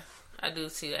 yeah, I do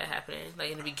see that happening.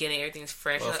 Like, in the beginning, everything's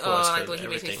fresh. Well, like, course, I like the way he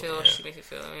makes me feel. yeah. She makes me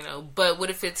feel, you know. But what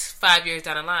if it's 5 years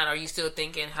down the line? Are you still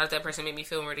thinking, how does that person make me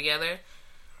feel when we're together?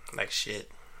 Like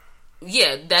shit.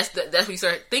 Yeah, that's when you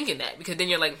start thinking that, because then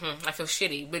you're like, I feel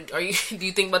shitty. But do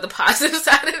you think about the positive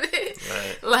side of it?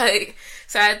 Right. Like,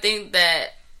 so I think that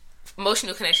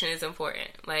emotional connection is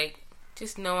important. Like,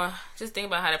 just think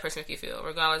about how that person makes you feel,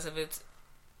 regardless if it's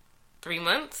 3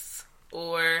 months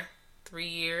or 3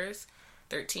 years,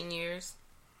 13 years,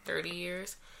 30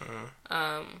 years.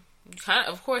 Mm-hmm.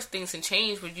 Of course, things can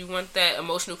change, but you want that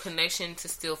emotional connection to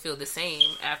still feel the same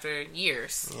after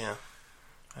years. Yeah.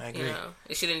 I agree. You know,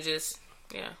 it shouldn't just,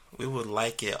 We would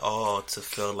like it all to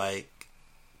feel like,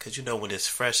 because you know when it's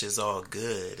fresh, it's all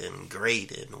good and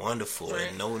great and wonderful, right,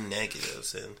 and no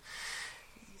negatives. And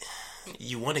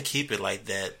you want to keep it like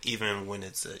that even when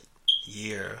it's a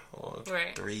year or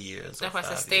 3 years. That's why I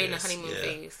said stay in the honeymoon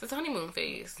phase. It's a honeymoon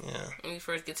phase. Yeah. When you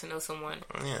first get to know someone.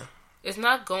 Yeah. It's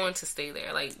not going to stay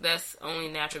there. Like, that's only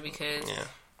natural because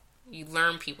you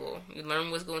learn people. You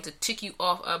learn what's going to tick you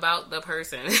off about the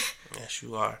person. Yes,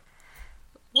 you are.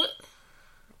 What?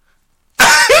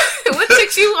 What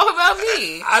ticks you off about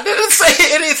me? I didn't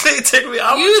say anything ticked me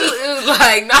off. It was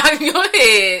like knocking your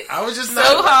head. I was just so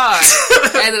hard.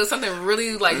 And it was something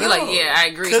really like, you're like, yeah, I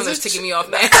agree. Something's ticking me off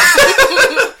now.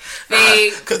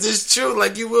 Because it's true.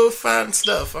 Like, you will find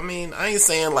stuff. I mean, I ain't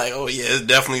saying like, oh yeah, it's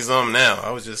definitely something now.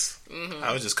 I was just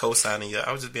co-signing you.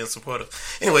 I was just being supportive.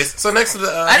 Anyways, so next to the...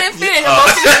 I didn't finish.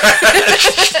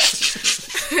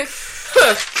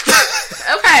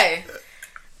 Okay.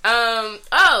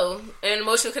 And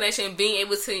emotional connection, being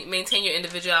able to maintain your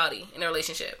individuality in a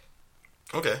relationship.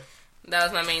 Okay. That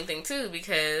was my main thing too,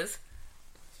 because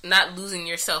not losing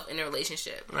yourself in a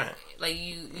relationship. Right. Like,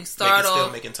 you start off...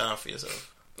 still making time for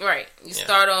yourself. Right. You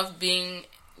start off being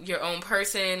your own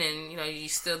person, and, you know, you're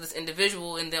still this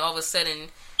individual, and then all of a sudden,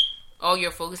 all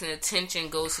your focus and attention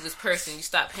goes to this person. You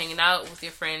stop hanging out with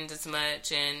your friends as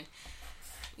much, and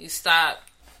you stop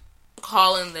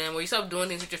calling them, or you stop doing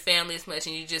things with your family as much,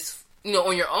 and you just, you know,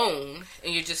 on your own,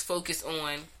 and you're just focused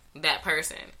on that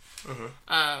person. Mm-hmm.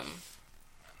 I'm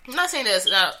not saying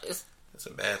that it's a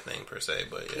bad thing per se,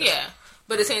 but yeah.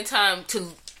 But at the same time,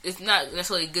 it's not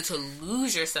necessarily good to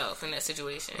lose yourself in that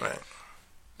situation. Right.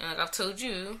 And like I've told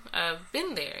you, I've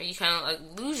been there. You kind of like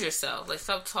lose yourself. Like,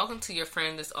 stop talking to your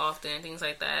friend as often and things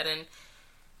like that. And,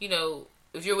 you know,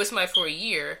 if you're with somebody for a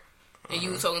year and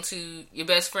you were talking to your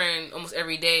best friend almost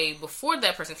every day before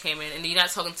that person came in, and you're not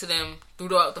talking to them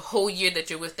throughout the whole year that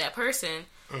you're with that person,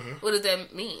 what does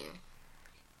that mean?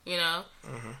 You know?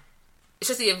 Mm-hmm.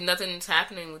 Especially if nothing's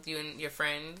happening with you and your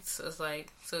friends. So it's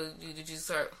like, did you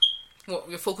start... Well,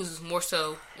 your focus is more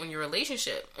so on your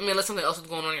relationship. I mean, unless something else is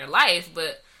going on in your life,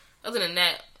 but other than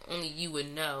that, only you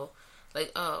would know.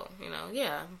 Like, oh, you know,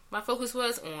 yeah, my focus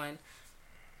was on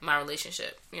my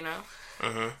relationship, you know?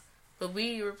 Mm-hmm. But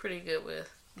we were pretty good with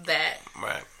that.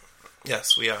 Right.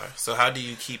 Yes, we are. So how do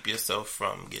you keep yourself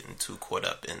from getting too caught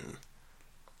up in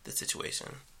the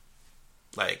situation?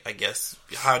 Like, I guess,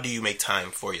 how do you make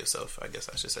time for yourself, I guess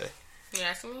I should say? You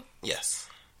asking me? Yes.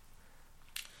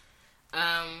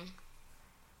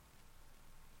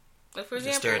 Like, for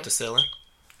example... You stare at the ceiling?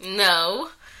 No.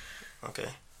 Okay.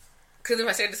 Because if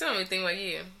I stare at the ceiling, I'm think about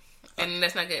you. And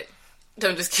that's not good.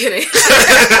 I'm just kidding.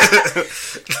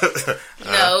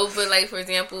 No, but like, for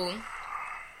example,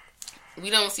 we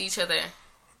don't see each other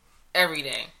every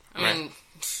day. I mean,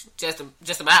 just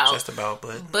about. Just about,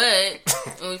 but... But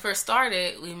when we first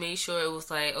started, we made sure it was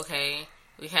like, okay,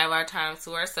 we have our time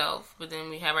to ourselves, but then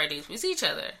we have our days we see each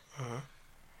other. Mm-hmm.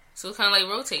 So it kind of like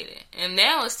rotated. And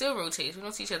now it still rotates. We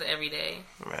don't see each other every day.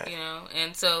 Right. You know?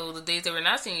 And so the days that we're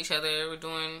not seeing each other, we're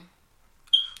doing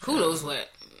who knows what.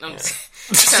 I'm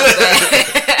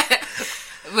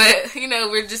But,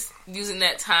 we're just using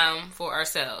that time for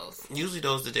ourselves. Usually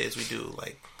those are the days we do,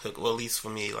 like, hook. Well, at least for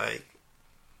me, like,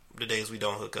 the days we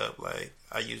don't hook up, like,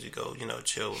 I usually go,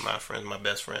 chill with my friend, my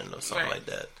best friend, or something like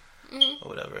that. Or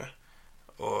whatever.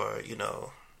 Or,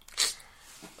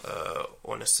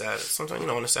 on a Saturday. Sometimes,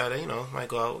 on a Saturday, might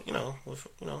go out, with,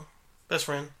 best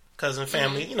friend, cousin,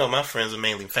 family. My friends are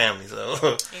mainly family,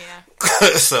 so. Yeah.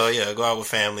 So, yeah, go out with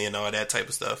family and all that type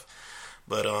of stuff.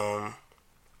 But, And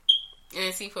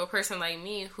see, for a person like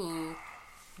me who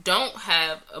don't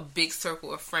have a big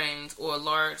circle of friends or a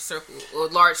large circle or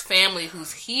large family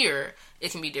who's here,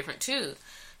 it can be different too.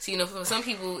 So, for some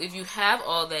people, if you have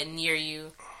all that near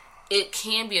you, it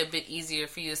can be a bit easier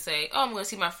for you to say, oh, I'm going to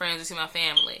see my friends or see my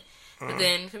family. But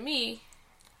then for me,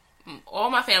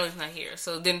 all my family's not here.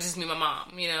 So then it's just me and my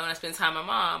mom, and I spend time with my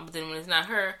mom. But then when it's not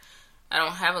her, I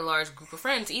don't have a large group of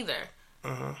friends either.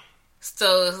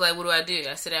 So it's like, what do?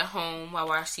 I sit at home, I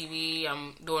watch TV,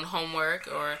 I'm doing homework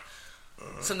or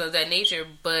something of that nature.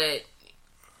 But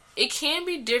it can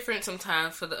be different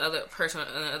sometimes for the other person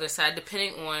on the other side,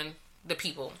 depending on the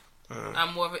people.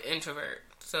 I'm more of an introvert,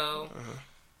 so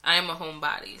I am a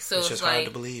homebody. So it's just hard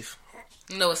to believe.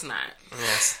 No, it's not.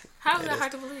 Yes. How is that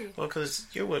hard to believe? Well, because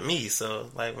you're with me, so,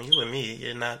 like, when you're with me,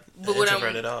 you're not an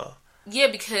introvert at all. Yeah,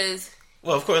 because...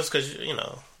 Well, of course, because,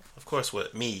 of course,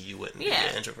 with me, you wouldn't be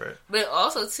an introvert. But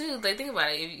also, too, like, think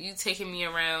about it. If you taking me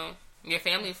around your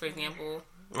family, for example...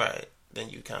 Right. Then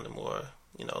you kind of more,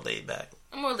 laid back.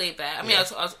 I'm more laid back. I mean,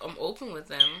 I'm open with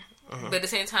them. But at the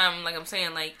same time, like I'm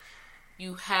saying, like,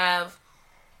 you have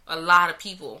a lot of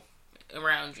people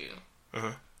around you. You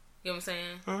know what I'm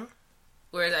saying?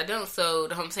 Whereas I don't, so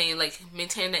I'm saying, like,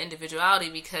 maintain that individuality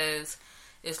because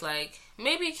it's like,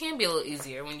 maybe it can be a little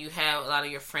easier when you have a lot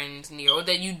of your friends near, or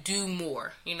that you do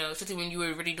more, especially when you were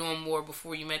already doing more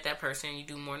before you met that person, you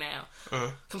do more now.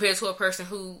 Compared to a person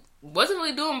who wasn't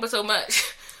really doing but so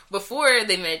much before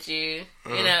they met you,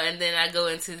 and then I go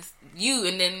into you,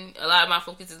 and then a lot of my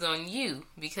focus is on you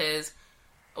because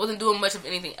I wasn't doing much of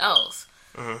anything else.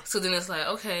 So then it's like,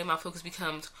 okay, my focus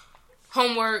becomes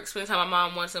homework, spend time with my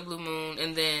mom once in a blue moon,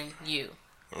 and then you.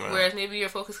 Right. Whereas maybe your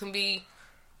focus can be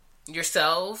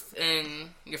yourself and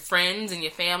your friends and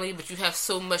your family, but you have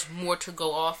so much more to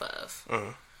go off of.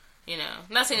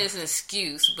 Not saying it's an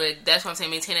excuse, but that's what I'm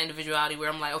saying, maintain that individuality where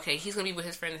I'm like, okay, he's going to be with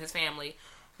his friends and his family.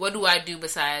 What do I do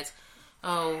besides,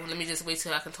 let me just wait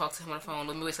till I can talk to him on the phone.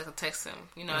 Let me wait till I can text him.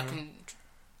 I can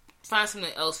find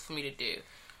something else for me to do,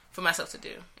 for myself to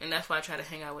do. And that's why I try to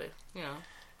hang out with,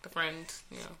 the friends,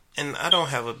 And I don't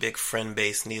have a big friend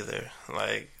base neither.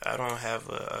 Like, I don't have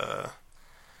a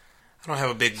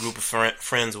big group of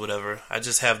friends or whatever. I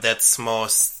just have that small,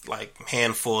 like,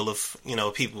 handful of,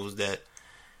 people that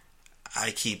I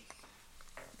keep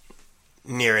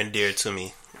near and dear to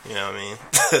me. You know what I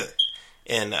mean?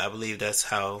 And I believe that's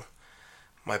how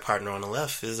my partner on the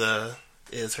left is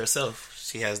herself.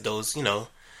 She has those,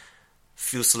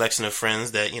 few selection of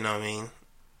friends that,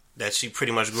 that she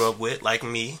pretty much grew up with, like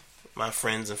me, my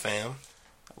friends and fam.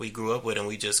 We grew up with, and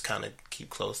we just kind of keep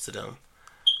close to them,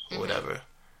 or whatever.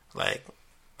 Like,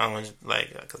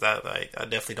 because I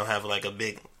definitely don't have like a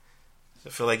big. I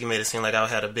feel like you made it seem like I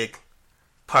had a big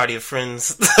party of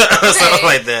friends, or something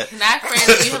like that. Not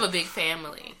friends, you have a big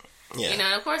family. Yeah. And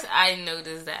of course I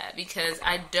noticed that because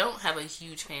I don't have a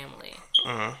huge family.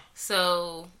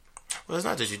 So. Well, it's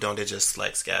not that you don't; they're just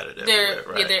like scattered everywhere,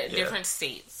 right? Yeah, they're different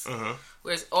states.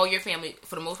 Whereas all your family,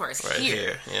 for the most part, is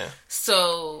here. Yeah.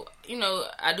 So,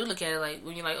 I do look at it like,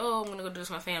 when you're like, oh, I'm going to go do this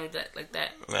with my family, like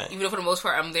that. Right. Even though for the most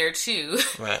part, I'm there too.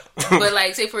 Right. But,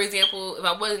 like, say, for example, if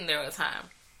I wasn't there all the time,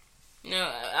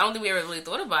 I don't think we ever really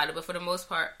thought about it, but for the most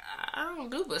part, I don't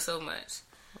do but so much.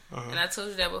 And I told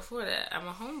you that before, that I'm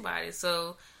a homebody.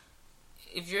 So,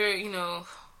 if you're,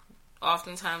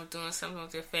 oftentimes doing something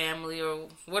with your family or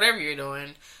whatever you're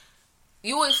doing,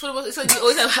 you always, for the most, it's like you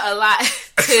always have a lot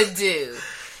to do,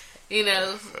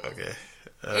 Okay.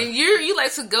 And you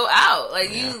like to go out,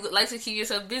 like you like to keep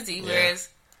yourself busy. Whereas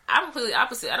I'm completely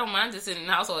opposite. I don't mind just sitting in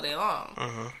the house all day long.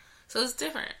 So it's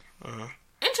different.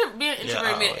 Being an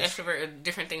introvert, being an extrovert, are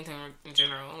different things in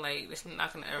general. Like, it's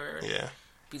not gonna ever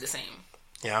be the same.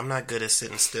 Yeah, I'm not good at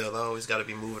sitting still. I always got to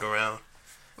be moving around.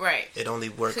 Right. It only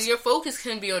works. So your focus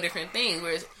can be on different things,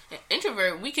 whereas an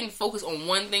introvert, we can focus on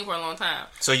one thing for a long time.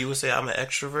 So you would say I'm an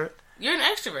extrovert? You're an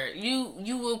extrovert.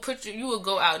 You will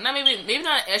go out. Not maybe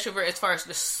not an extrovert as far as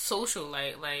the social,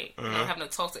 like having to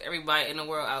talk to everybody in the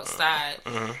world outside.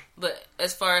 But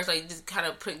as far as like just kind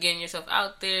of getting yourself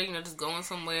out there, just going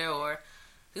somewhere or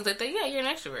things like that. Yeah, you're an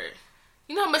extrovert.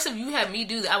 You know how much of you have me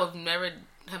do that I would never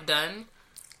have done.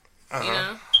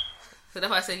 So that's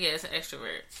why I said it's an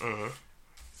extrovert.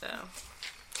 So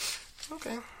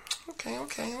Okay.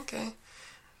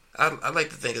 I like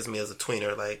to think of me as a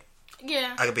tweener. Like,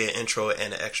 yeah, I could be an intro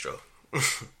and an extra.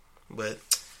 But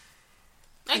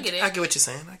I get it. I get what you're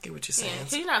saying. Yeah,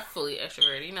 so you're not fully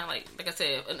extroverted. You're not like I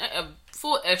said, a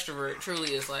full extrovert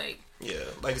truly is like. Yeah,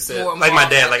 like I said, like my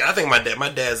dad. Like I think my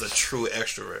dad's a true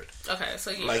extrovert. Okay,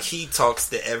 so yeah, like he talks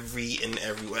to every and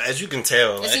everyone, as you can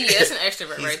tell. Like, see, that's an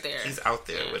extrovert right there. He's out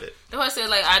there with it. That's why I said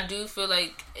like I do feel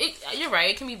like you're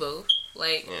right. It can be both.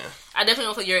 Like I definitely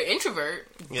don't feel you're an introvert,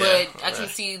 but I can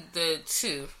see the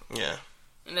two. Yeah,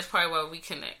 and that's probably why we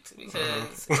connect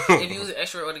because if you was an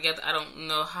extrovert altogether, I don't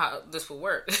know how this would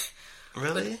work.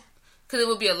 Really? Because it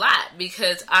would be a lot.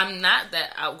 Because I'm not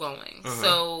that outgoing,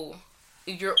 so.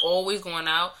 If you're always going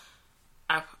out,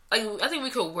 I think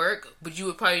we could work, but you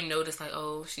would probably notice like,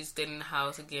 oh, she's staying in the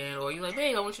house again, or you're like,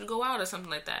 babe, I want you to go out or something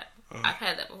like that. I've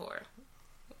had that before,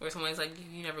 where someone's like,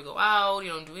 you never go out, you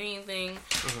don't do anything,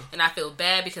 and I feel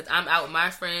bad because I'm out with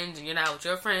my friends and you're not out with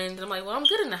your friends, and I'm like, well, I'm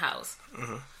good in the house.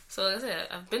 So like I said,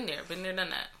 I've been there, done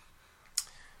that.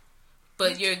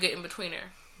 But you're a good in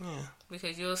betweener,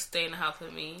 because you'll stay in the house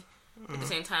with me. At the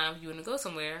same time, if you want to go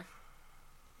somewhere.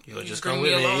 You'll just come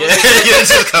with me. Yeah, you'll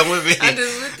just come with me. I'm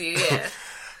just with you, yeah.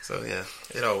 So, yeah,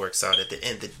 it all works out at the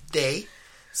end of the day.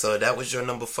 So, that was your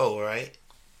number 4, right?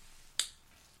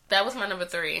 That was my number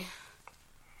 3.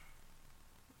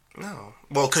 No.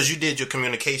 Well, because you did your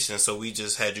communication, so we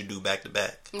just had you do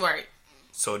back-to-back. Right.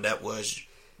 So, that was...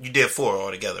 You did 4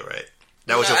 altogether, right?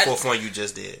 That was your 4th one you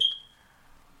just did.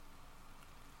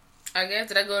 I guess.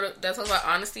 Did I talk about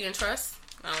honesty and trust?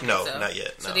 No, so. Not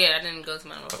yet. No. So yeah, I didn't go to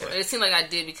my number 4. It seemed like I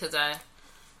did because I.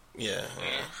 Yeah.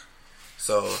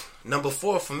 So number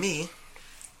 4 for me,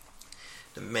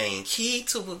 the main key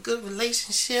to a good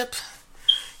relationship,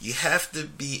 you have to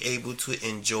be able to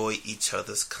enjoy each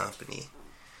other's company.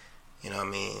 You know what I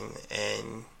mean?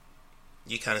 And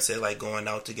you kind of said like going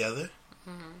out together.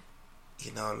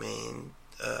 You know what I mean?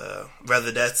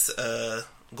 Whether that's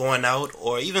going out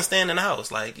or even staying in the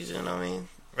house, like you know what I mean.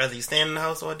 Whether you staying in the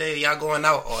house all day, y'all going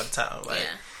out all the time. Like,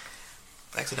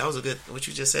 actually, that was a good. What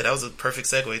you just said, that was a perfect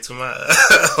segue to my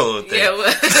whole thing. Yeah,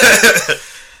 well,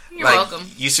 you're welcome.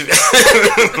 You should.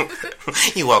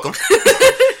 You're welcome.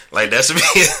 Like that should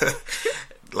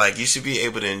be. Like you should be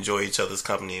able to enjoy each other's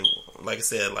company. Like I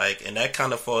said, like, and that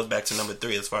kind of falls back to number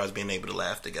 3 as far as being able to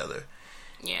laugh together.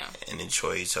 Yeah. And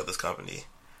enjoy each other's company.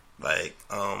 Like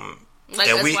us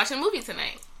watching a movie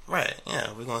tonight. Right,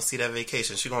 yeah, we're gonna see that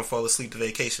Vacation. She's gonna fall asleep to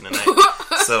Vacation tonight.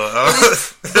 So,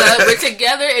 but we're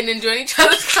together and enjoying each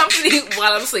other's company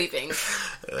while I'm sleeping.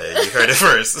 You heard it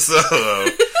first. So,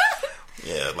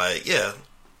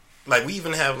 like we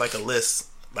even have like a list.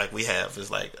 Like we have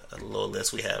is like a little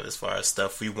list we have as far as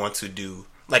stuff we want to do,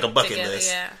 like a bucket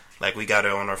list. Yeah. Like we got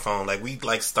it on our phone. Like we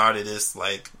like started this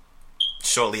like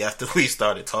shortly after we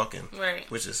started talking. Right,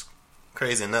 which is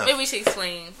crazy enough. Maybe we should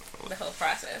explain the whole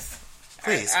process.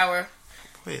 Please.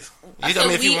 Please. You got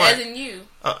me if you want. As in you.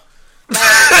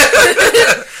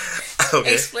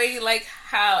 Okay. Explain like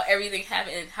how everything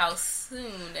happened and how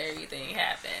soon everything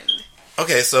happened.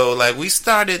 Okay, so like we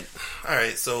started. All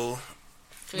right, so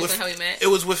how we met? It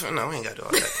was within. No, we ain't got to do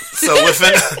all that.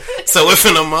 So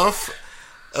within a month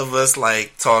of us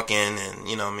like talking and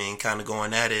you know what I mean, kind of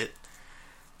going at it.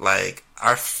 Like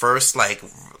our first like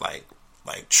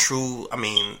true, I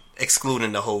mean,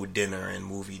 excluding the whole dinner and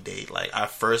movie date, like our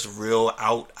first real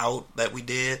out that we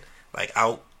did, like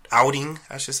outing,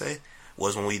 I should say,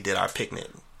 was when we did our picnic.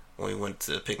 When we went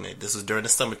to the picnic. This was during the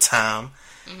summertime,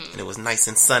 and it was nice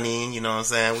and sunny, you know what I'm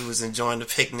saying? We was enjoying the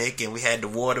picnic, and we had the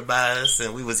water by us,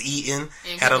 and we was eating,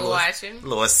 and had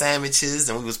little sandwiches,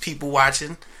 and we was people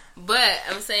watching. But,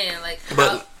 I'm saying, like,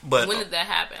 when did that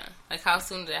happen? Like, how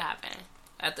soon did that happen?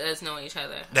 After us knowing each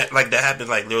other. That happened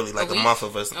like literally like a month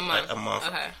of us. A month. Like, a month.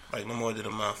 Okay. Like no more than a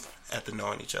month after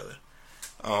knowing each other.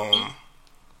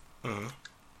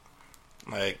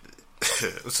 Like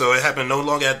so it happened no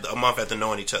longer a month after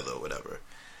knowing each other or whatever.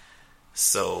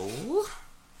 So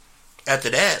after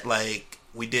that, like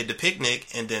we did the picnic,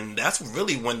 and then that's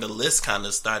really when the list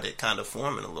started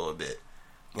forming a little bit.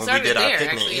 When we did our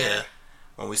picnic, actually, yeah.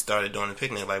 When we started doing the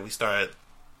picnic, like we started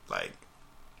like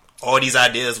all these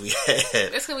ideas we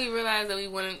had. That's because we realized that we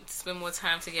wanted to spend more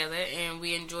time together, and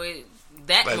we enjoyed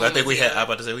that. Like I think we had. I'm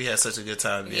about to say we had such a good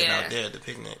time being out there at the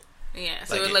picnic. Yeah.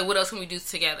 So like, it was like, what else can we do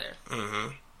together?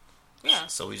 Yeah.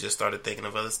 So we just started thinking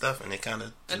of other stuff, and it kind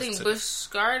of. I think Busch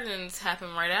Gardens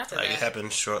happened right after that. Like it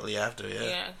happened shortly after. Yeah.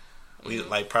 Yeah. We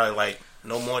probably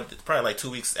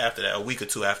 2 weeks after that, a week or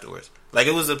two afterwards. Like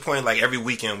it was a point like every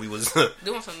weekend we was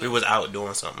doing something. We was out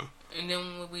doing something. And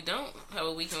then when we don't have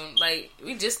a weekend, like,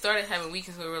 we just started having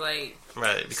weekends where we're like,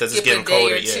 right, because it's getting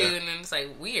colder, and then it's like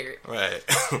weird, right?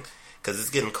 Because it's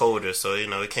getting colder, so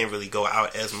we can't really go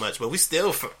out as much. But we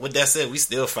still, with that said, we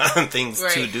still find things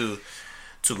to do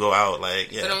to go out.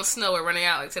 Like, if it don't snow, we're running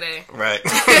out like today, right?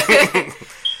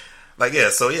 Like,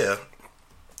 so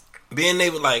being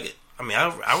able, like, I mean,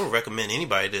 I would recommend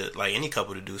anybody to, like, any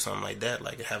couple to do something like that,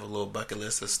 like have a little bucket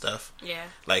list of stuff. Yeah,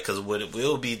 like, because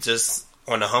we'll be just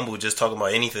on the humble, just talking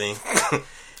about anything.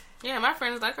 Yeah, my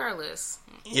friends like our list.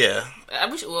 Yeah.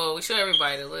 We show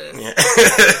everybody the list. Yeah.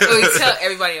 We tell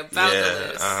everybody about the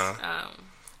list.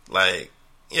 Like,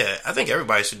 yeah, I think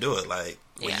everybody should do it. Like,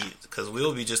 because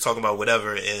we'll be just talking about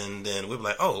whatever, and then we'll be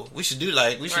like, oh, we should do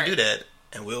that,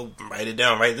 and we'll write it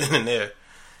down right then and there.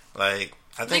 Like,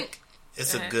 I think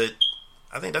it's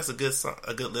I think that's a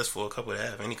good list for a couple to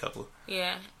have, any couple.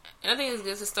 Yeah. And I think it's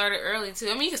good to start it early too.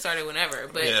 I mean, you can start it whenever,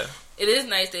 but it is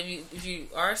nice that if you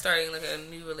are starting like a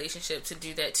new relationship to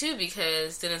do that too,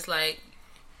 because then it's like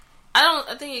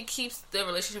I think it keeps the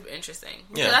relationship interesting.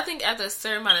 Because I think after a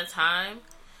certain amount of time,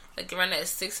 like around that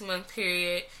 6-month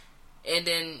period, and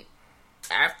then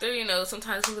after,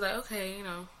 sometimes people are like, okay,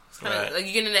 it's kind of like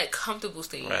you get in that comfortable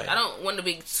stage. Right. I don't want to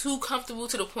be too comfortable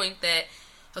to the point that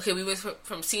okay, we went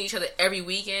from seeing each other every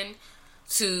weekend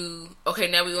to, okay,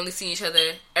 now we only see each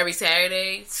other every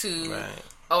Saturday to,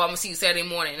 oh, I'm going to see you Saturday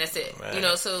morning. That's it.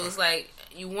 Right. So it's like,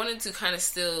 you wanted to kind of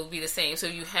still be the same. So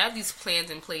if you have these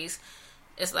plans in place,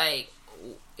 it's like,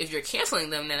 if you're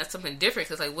canceling them, then that's something different.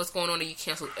 Because, like, what's going on that you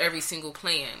cancel every single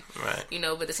plan? Right.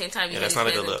 But at the same time, you have these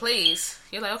plans in place,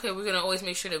 you're like, okay, we're going to always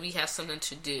make sure that we have something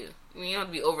to do. I mean, you don't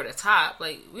have to be over the top.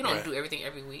 Like, we don't do everything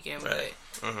every weekend. Right.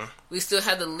 But we still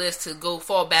have the list to go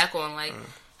fall back on, like,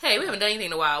 hey, we haven't done anything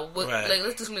in a while. Like,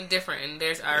 let's do something different, and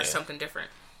there's our something different.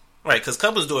 Right, because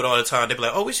couples do it all the time. They be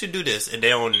like, oh, we should do this, and they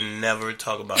don't never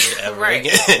talk about it ever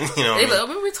again. They like,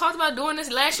 remember we talked about doing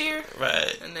this last year?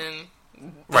 Right. And then...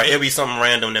 Right, it'll be something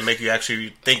random that make you actually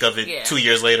think of it 2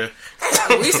 years later.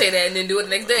 We say that and then do it the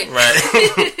next day.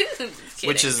 Right.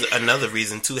 Which is another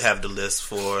reason to have the list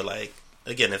for, like,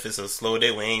 again, if it's a slow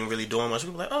day, we ain't really doing much.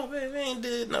 We'll be like, oh, baby, we ain't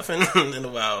did nothing in a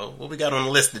while. What we got on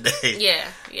the list today? Yeah.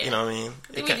 You know what I mean?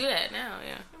 I think we do that now,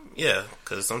 Yeah,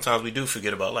 because sometimes we do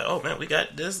forget about, like, oh, man, we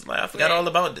got this. Like, I forgot all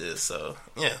about this. So,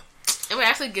 yeah. And we're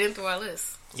actually getting through our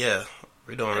list. Yeah,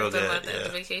 we're doing real good. About that, the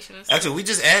vacation and stuff. Actually, we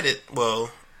just added,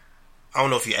 I don't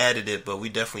know if you added it, but we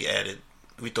definitely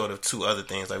we thought of 2 other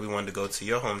things. Like, we wanted to go to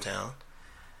your hometown,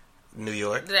 New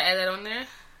York. Did I add that on there?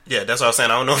 Yeah, that's what I was saying.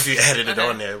 I don't know if you added it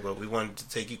on there, but we wanted to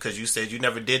take you, because you said you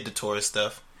never did the tourist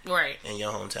stuff in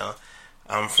your hometown.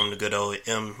 I'm from the good old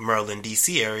Maryland,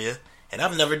 D.C. area, and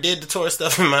I've never did the tourist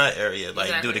stuff in my area,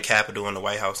 like do the Capitol and the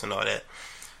White House and all that.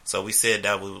 So we said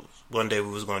that one day we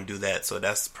was going to do that, so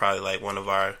that's probably like one of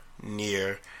our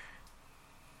near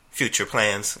future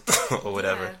plans or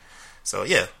whatever. Yeah. So,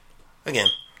 yeah, again,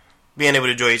 being able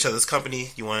to enjoy each other's company,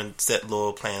 you want to set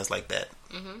little plans like that.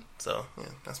 Mm-hmm. So, yeah,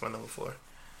 that's my number 4.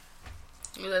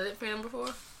 You let it for your number 4?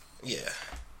 Yeah.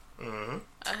 Mm-hmm.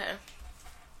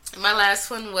 Okay. My last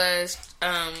one was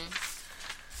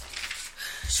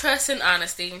trust and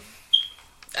honesty.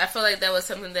 I feel like that was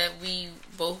something that we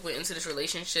both went into this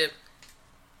relationship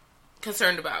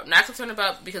concerned about. Not concerned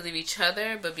about because of each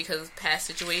other, but because of past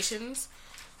situations.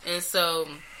 And so...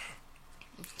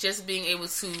 just being able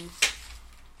to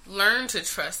learn to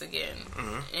trust again.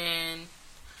 Mm-hmm. And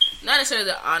not necessarily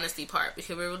the honesty part,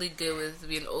 because we're really good with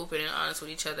being open and honest with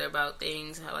each other about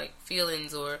things, like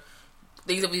feelings or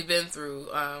things that we've been through.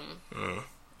 I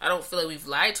don't feel like we've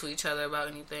lied to each other about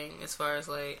anything as far as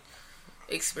like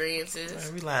experiences.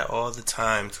 Man, we lie all the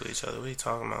time to each other. What are you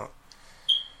talking about?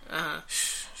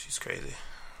 She's crazy.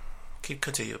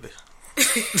 Continue a bit.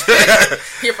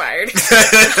 You're fired.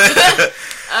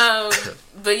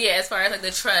 But yeah, as far as like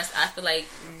the trust, I feel like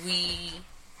we,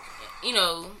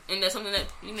 and that's something that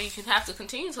you can have to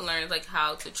continue to learn, is like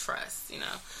how to trust.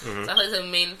 Mm-hmm. So I feel like it's the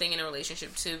main thing in a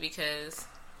relationship too, because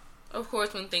of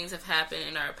course when things have happened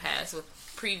in our past with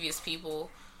previous people,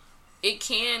 it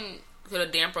can put a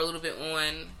damper a little bit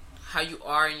on how you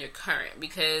are in your current,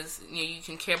 because you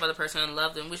can care about the person and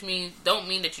love them, which don't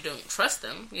mean that you don't trust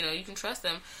them. You can trust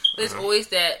them, but it's always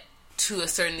that to a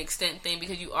certain extent thing,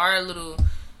 because you are a little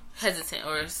hesitant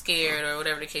or scared or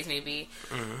whatever the case may be.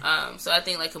 Mm-hmm. So I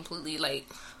think like completely like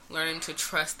learning to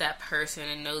trust that person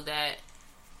and know that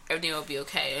everything will be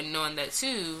okay, and knowing that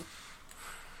too,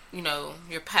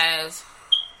 your past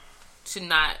should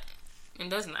not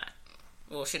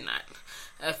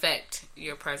affect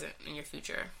your present and your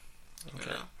future.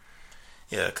 Okay.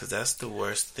 Yeah, because that's the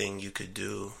worst thing you could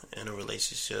do in a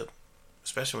relationship,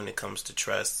 especially when it comes to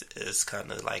trust, is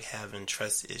kind of like having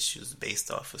trust issues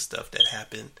based off of stuff that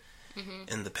happened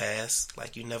in the past.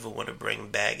 Like, you never want to bring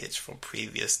baggage from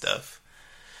previous stuff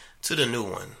to the new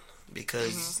one,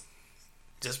 because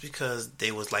just because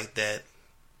they was like that,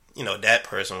 you know, that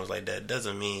person was like that,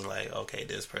 doesn't mean like, okay,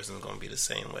 this person's gonna be the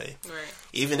same way. Right.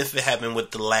 Even if it happened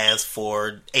with the last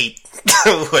 4, 8,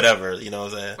 whatever, you know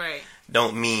what I'm saying? Right.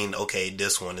 Don't mean, okay,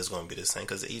 this one is gonna be the same,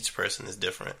 because each person is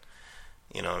different.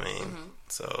 You know what I mean?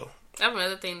 So I have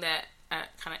another thing that I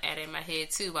kind of added in my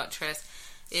head too about trust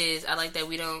is I like that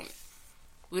we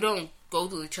don't go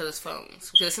through each other's phones,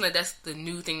 because it seems like that's the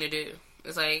new thing to do.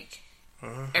 It's like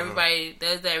everybody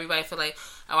does that. Everybody feel like,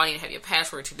 oh, I need to have your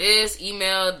password to this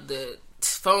email, the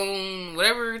phone,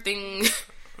 whatever thing,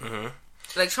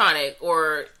 electronic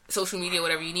or social media,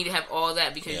 whatever. You need to have all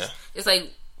that, because it's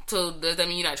like, so does that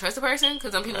mean you not trust the person?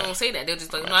 Because some people won't say that. They're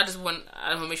just like, no, I want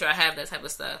to make sure I have that type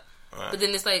of stuff. Right. But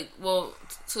then it's like, well,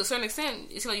 to a certain extent,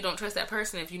 it's like you don't trust that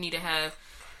person if you need to have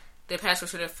their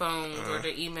passwords to their phones or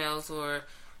their emails or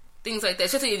things like that.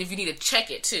 Especially if you need to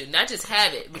check it too, not just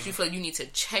have it, but you feel like you need to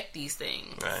check these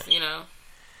things. Right. You know.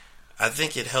 I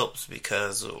think it helps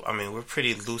because, I mean, we're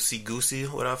pretty loosey goosey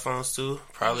with our phones too.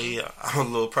 Probably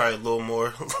I'm probably a little more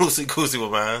loosey goosey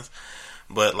with mine.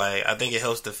 But like, I think it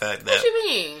helps the fact that. What you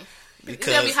mean? Because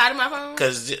you gotta be hiding my phone.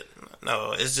 Because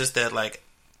no, it's just that like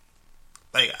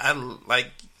I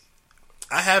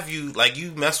have you, like,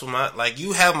 you mess with my, like,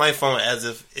 you have my phone as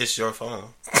if it's your phone.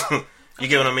 You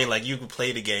get what I mean? Like, you can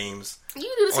play the games. You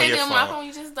do the same thing on my phone,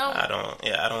 you just don't. I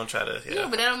don't try to. Yeah,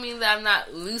 but that don't mean that I'm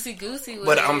not loosey goosey with it.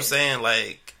 But I'm saying,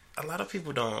 like, a lot of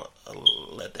people don't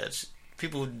let that.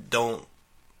 People don't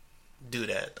do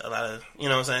that. A lot of, you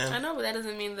know what I'm saying? I know, but that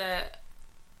doesn't mean that,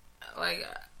 like,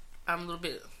 I'm a little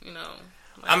bit, you know.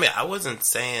 Like, I mean, I wasn't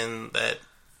saying that,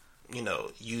 you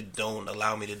know, you don't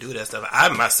allow me to do that stuff. I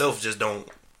myself just don't.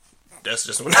 That's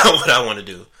just not what I want to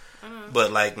do.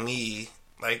 But like me,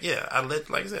 like, yeah, I let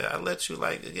you,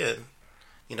 like, again,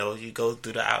 you know, you go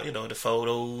through the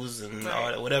photos and all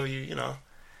that, whatever you know.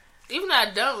 Even though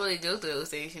I don't really go through those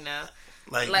things, you know.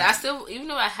 Like I still, even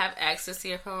though I have access to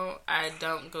your phone, I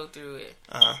don't go through it.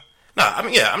 No, I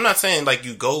mean, yeah, I'm not saying like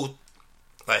you go,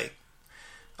 like,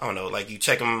 I don't know, like you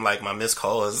check them, like my missed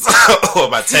calls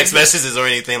or my text messages or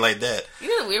anything like that. You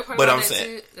know the weird part about that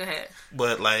too? Go ahead.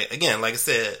 But like, again, like I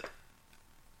said,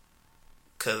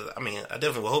 because I mean, I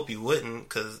definitely would hope you wouldn't,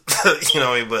 because you know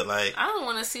what I mean. But like, I don't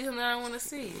want to see something I don't want to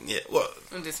see. Yeah, well,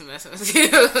 I'm just messing with you.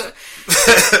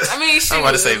 I mean, shoot, I'm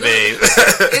about to say, babe.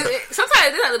 Sometimes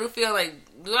it does a little feel like,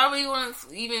 do I really want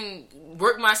to even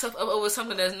work myself up over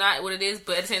something that's not what it is?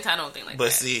 But at the same time, I don't think like that.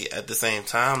 But see, at the same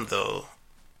time, though,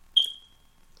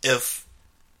 if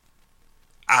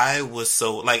I was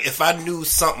so, like, if I knew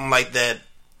something like that,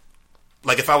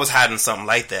 like if I was hiding something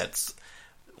like that,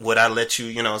 would I let you,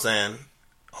 you know what I'm saying,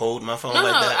 hold my phone like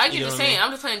that? No, I get what you're saying. I'm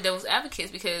just playing devil's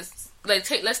advocate because, like,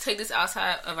 let's take this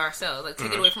outside of ourselves. Like,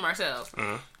 take it away from ourselves.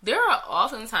 There are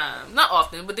oftentimes, not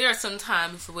often, but there are some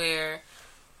times where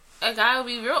a guy will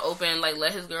be real open, like,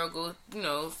 let his girl go, you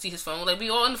know, see his phone, like,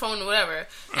 be all on the phone or whatever.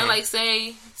 And, like, say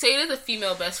it is a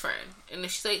female best friend. And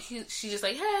she's like, she's just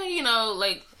like, hey, you know,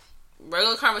 like,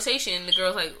 regular conversation. The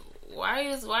girl's like, why are you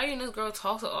and this girl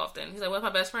talk so often? He's like, what's my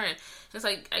best friend? And it's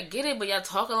like, I get it, but y'all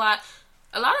talk a lot.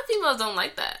 A lot of females don't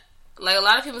like that. Like, a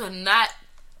lot of people are not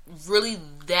really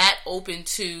that open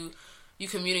to you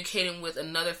communicating with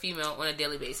another female on a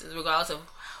daily basis, regardless of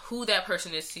who that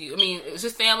person is to you. I mean, it's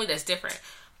just family, that's different.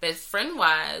 But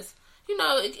friend-wise, you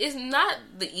know, it's not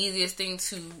the easiest thing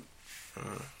to,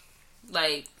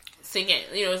 like, sink in.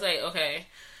 You know, it's like, okay,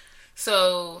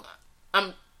 so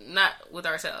I'm not with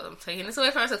ourselves. I'm taking this away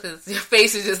from ourselves because your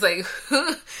face is just like,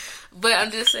 but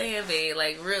I'm just saying, babe,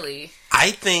 like, really.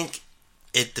 I think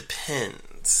it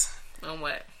depends. On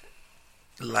what?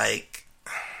 Like,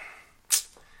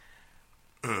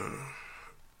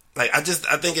 like, I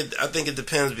think it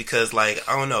depends because, like,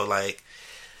 I don't know, like,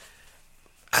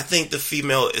 I think the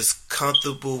female is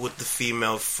comfortable with the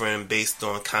female friend based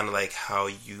on kind of like how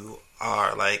you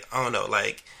are. Like, I don't know,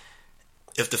 like,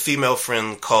 if the female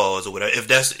friend calls or whatever,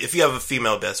 if you have a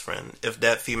female best friend, if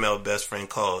that female best friend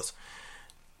calls,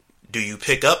 do you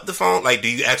pick up the phone? Like, do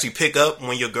you actually pick up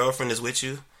when your girlfriend is with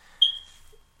you?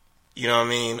 You know what I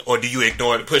mean? Or do you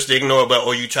ignore it, push the ignore button,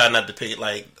 or you try not to pick it?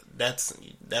 Like,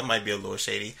 that might be a little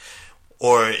shady.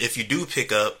 Or if you do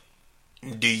pick up,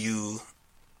 do you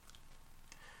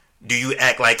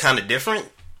act like kind of different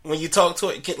when you talk to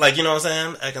it? Like, you know what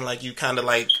I'm saying? Acting like you kind of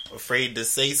like afraid to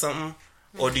say something?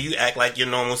 Or do you act like your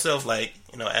normal self, like,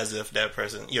 you know, as if that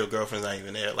person, your girlfriend's not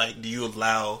even there? Like, do you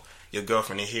allow your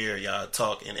girlfriend to hear y'all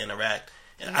talk and interact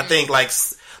Mm-hmm. I think like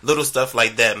little stuff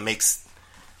like that makes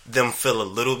them feel a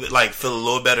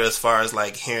little better as far as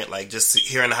like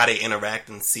hearing how they interact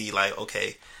and see like,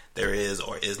 okay, there is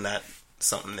or is not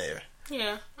something there.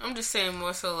 Yeah, I'm just saying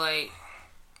more so like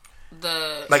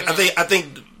the I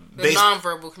think the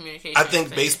nonverbal communication. I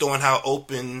think based on how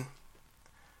open,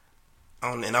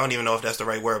 and I don't even know if that's the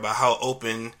right word, but how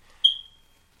open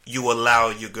you allow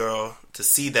your girl to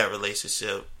see that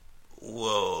relationship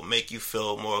will make you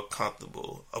feel more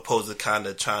comfortable, opposed to kind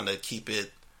of trying to keep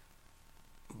it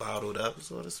bottled up,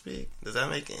 so to speak. Does that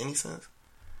make any sense?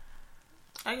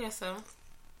 I guess so.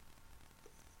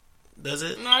 Does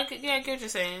it? No, I get what you're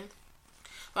saying.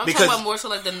 But I'm talking about more so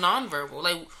like the nonverbal.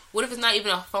 Like, what if it's not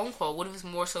even a phone call? What if it's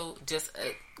more so just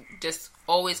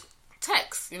always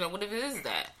text? You know, what if it is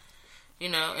that? You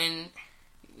know, and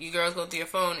you girls go through your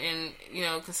phone and, you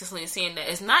know, consistently seeing that.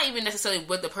 It's not even necessarily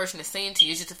what the person is saying to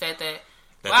you. It's just the fact that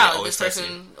wow, this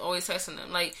person always texting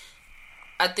them. Like,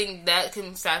 I think that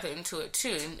can factor into it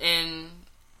too. And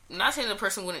I'm not saying the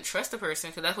person wouldn't trust the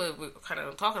person, because that's what we're kind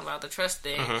of talking about, the trust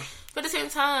thing. Mm-hmm. But at the same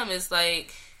time, it's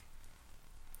like,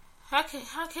 how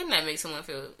can that make someone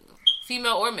feel,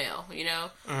 female or male, you know?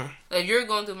 Mm-hmm. Like, if you're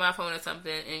going through my phone or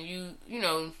something, and you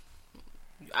know,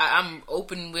 I'm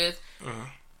open with, mm-hmm.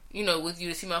 you know, with you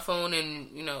to see my phone, and,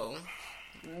 you know,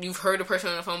 you've heard the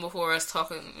person on the phone before, us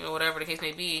talking, you know, whatever the case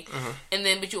may be, mm-hmm. and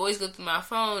then, but you always go through my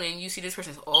phone, and you see this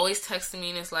person's always texting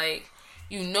me, and it's like,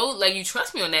 you know, like, you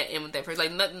trust me on that end with that person.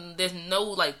 Like, nothing, there's no,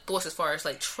 like, thoughts as far as,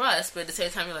 like, trust, but at the same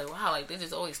time, you're like, wow, like, they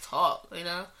just always talk, you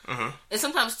know? Mm-hmm. And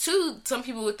sometimes, too, some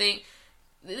people would think,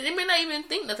 they may not even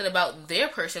think nothing about their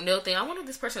person. They'll think, I wonder if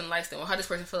this person likes them, or how this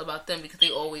person feel about them, because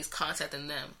they always contacting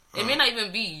them. Mm-hmm. It may not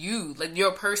even be you, like,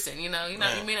 your person, you know? You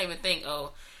may not even think,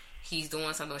 oh, he's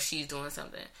doing something or she's doing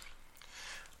something.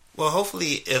 Well,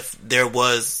 hopefully, if there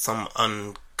was some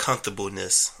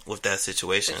uncomfortableness with that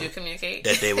situation,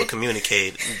 that they would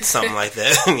communicate something like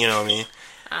that. You know what I mean?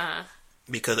 Uh-huh.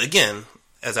 Because again,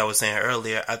 as I was saying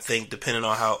earlier, I think depending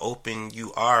on how open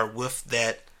you are with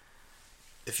that,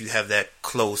 if you have that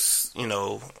close, you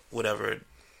know, whatever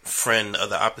friend of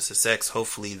the opposite sex,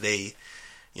 hopefully they,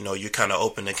 you know, you're kind of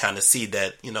open to kind of see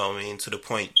that, you know what I mean, to the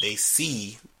point they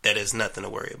see that there's nothing to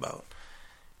worry about.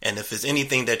 And if it's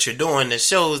anything that you're doing that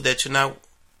shows that you're not,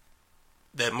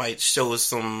 that might show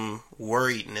some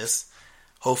worriedness,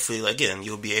 hopefully, again,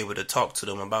 you'll be able to talk to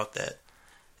them about that.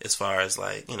 As far as,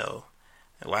 like, you know,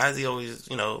 why is he always,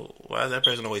 you know, why is that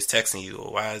person always texting you?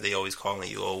 Or why is they always calling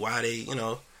you? Or why they, you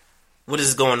know, what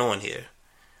is going on here?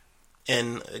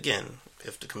 And again,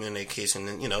 if the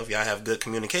communication, you know, if y'all have good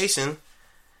communication,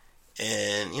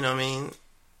 and, you know what I mean,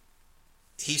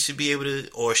 he should be able to,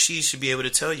 or she should be able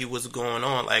to tell you what's going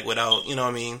on, like, without, you know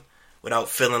what I mean, without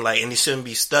feeling like, and he shouldn't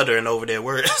be stuttering over their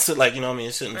words. So, like, you know what I mean,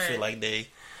 it shouldn't feel like they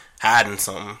hiding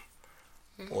something,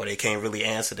 mm-hmm. or they can't really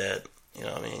answer that, you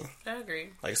know what I mean? I agree.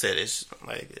 Like I said, it's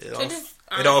like, it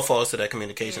all falls to that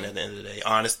communication at the end of the day.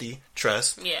 Honesty,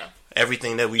 trust. Yeah.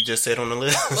 Everything that we just said on the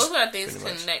list. Most of our things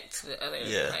connect to the other.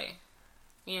 Yeah. Like,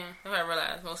 yeah. If I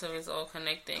realize most of it's all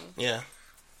connecting. Yeah.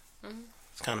 Mm-hmm.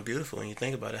 It's kind of beautiful when you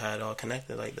think about it, how it all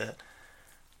connected like that.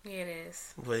 Yeah, it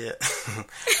is. But yeah.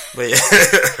 But yeah.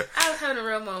 I was having a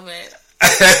real moment.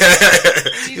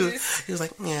 He was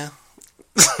like, yeah.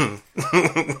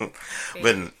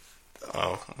 But,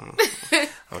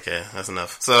 okay, that's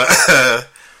enough. So,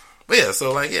 but yeah,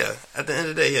 so like, yeah, at the end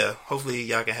of the day, yeah, hopefully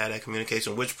y'all can have that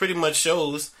communication, which pretty much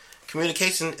shows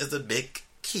communication is a big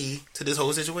key to this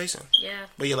whole situation. Yeah.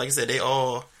 But yeah, like I said,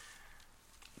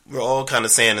 we're all kind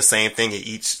of saying the same thing at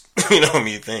each, you know what I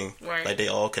mean, thing. Right. Like, they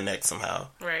all connect somehow.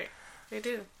 Right. They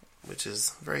do. Which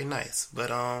is very nice. But,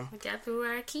 we got through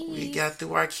our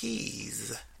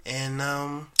keys. And,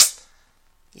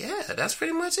 yeah, that's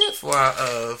pretty much it for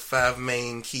our 5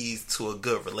 main keys to a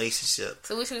good relationship.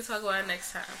 So what should we talk about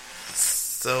next time?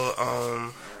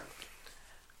 So,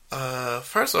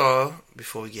 first of all,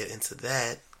 before we get into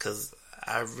that, because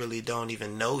I really don't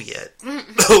even know yet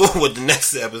what the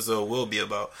next episode will be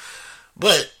about.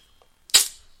 But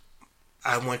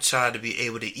I want y'all to be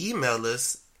able to email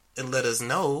us and let us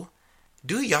know,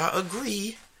 do y'all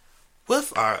agree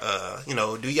with our,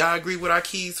 do y'all agree with our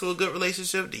keys to a good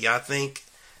relationship? Do y'all think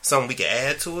something we can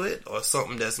add to it, or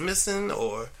something that's missing,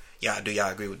 or do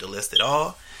y'all agree with the list at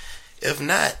all? If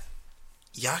not,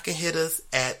 y'all can hit us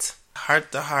at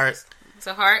Heart to Heart. It's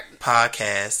a heart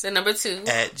podcast. The number 2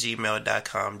 at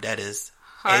gmail.com. That is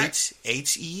heart.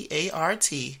 HEART.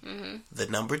 Mm-hmm. The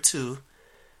number 2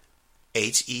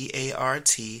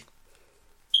 HEART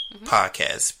mm-hmm.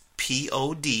 podcast.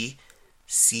 PODCAST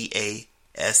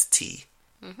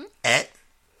mm-hmm. at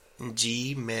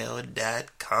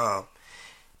gmail.com.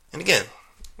 And again,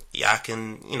 y'all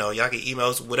can email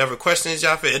us whatever questions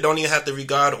y'all feel. It don't even have to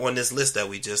regard on this list that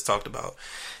we just talked about.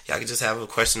 Y'all can just have a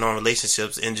question on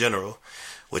relationships in general,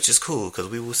 which is cool because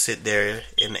we will sit there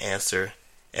and answer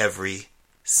every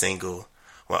single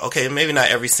one. Okay, maybe not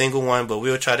every single one, but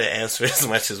we'll try to answer as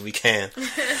much as we can.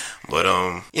 But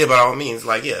yeah, by all means,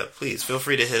 please feel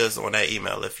free to hit us on that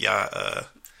email if y'all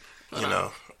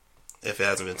if it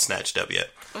hasn't been snatched up yet.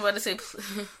 I'm about to say.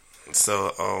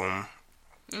 So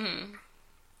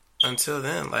until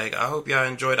then, I hope y'all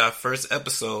enjoyed our first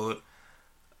episode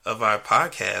of our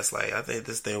podcast. I think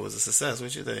this thing was a success.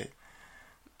 What you think?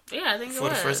 Yeah, I think for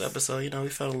the first episode, we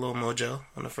felt a little mojo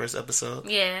on the first episode.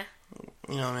 Yeah.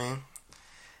 You know what I mean?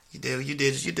 You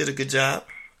did a good job.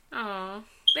 Oh,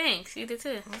 thanks. You did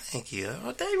too. Thank you.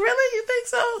 Oh, really? You think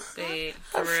so? Big,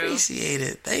 I appreciate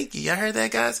it. Thank you. Y'all heard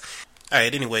that, guys? All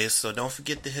right. Anyways, so don't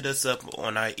forget to hit us up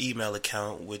on our email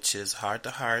account, which is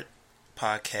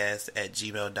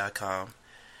hearttoheartpodcast@gmail.com.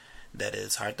 That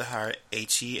is heart-to-heart,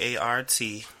 HEART,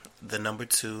 the number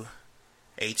 2,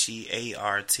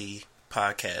 HEART,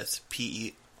 podcast,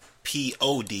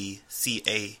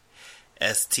 PODCAST,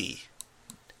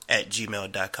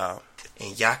 @gmail.com.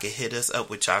 And y'all can hit us up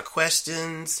with y'all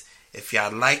questions if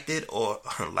y'all liked it or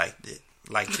liked it.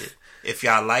 If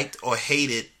y'all liked or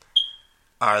hated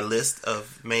our list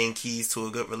of main keys to a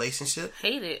good relationship.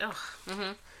 Hate it. Oh.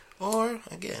 Mm-hmm. Or,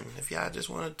 again, if y'all just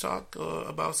want to talk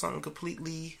about something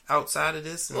completely outside of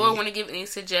this. Or want to give any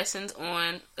suggestions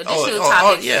on additional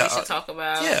topics that we should talk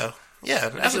about. Yeah.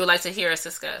 That you would like to hear us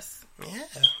discuss. Yeah,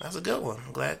 that's a good one.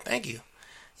 I'm glad. Thank you.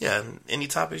 Yeah, any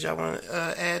topics y'all want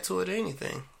to add to it or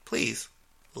anything, please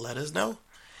let us know.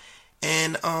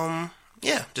 And,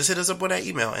 just hit us up on that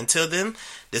email. Until then,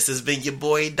 this has been your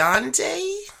boy Dante.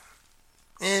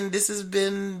 And this has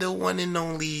been the one and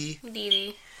only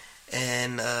Didi.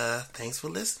 And thanks for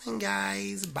listening,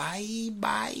 guys. Bye.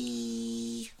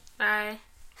 Bye.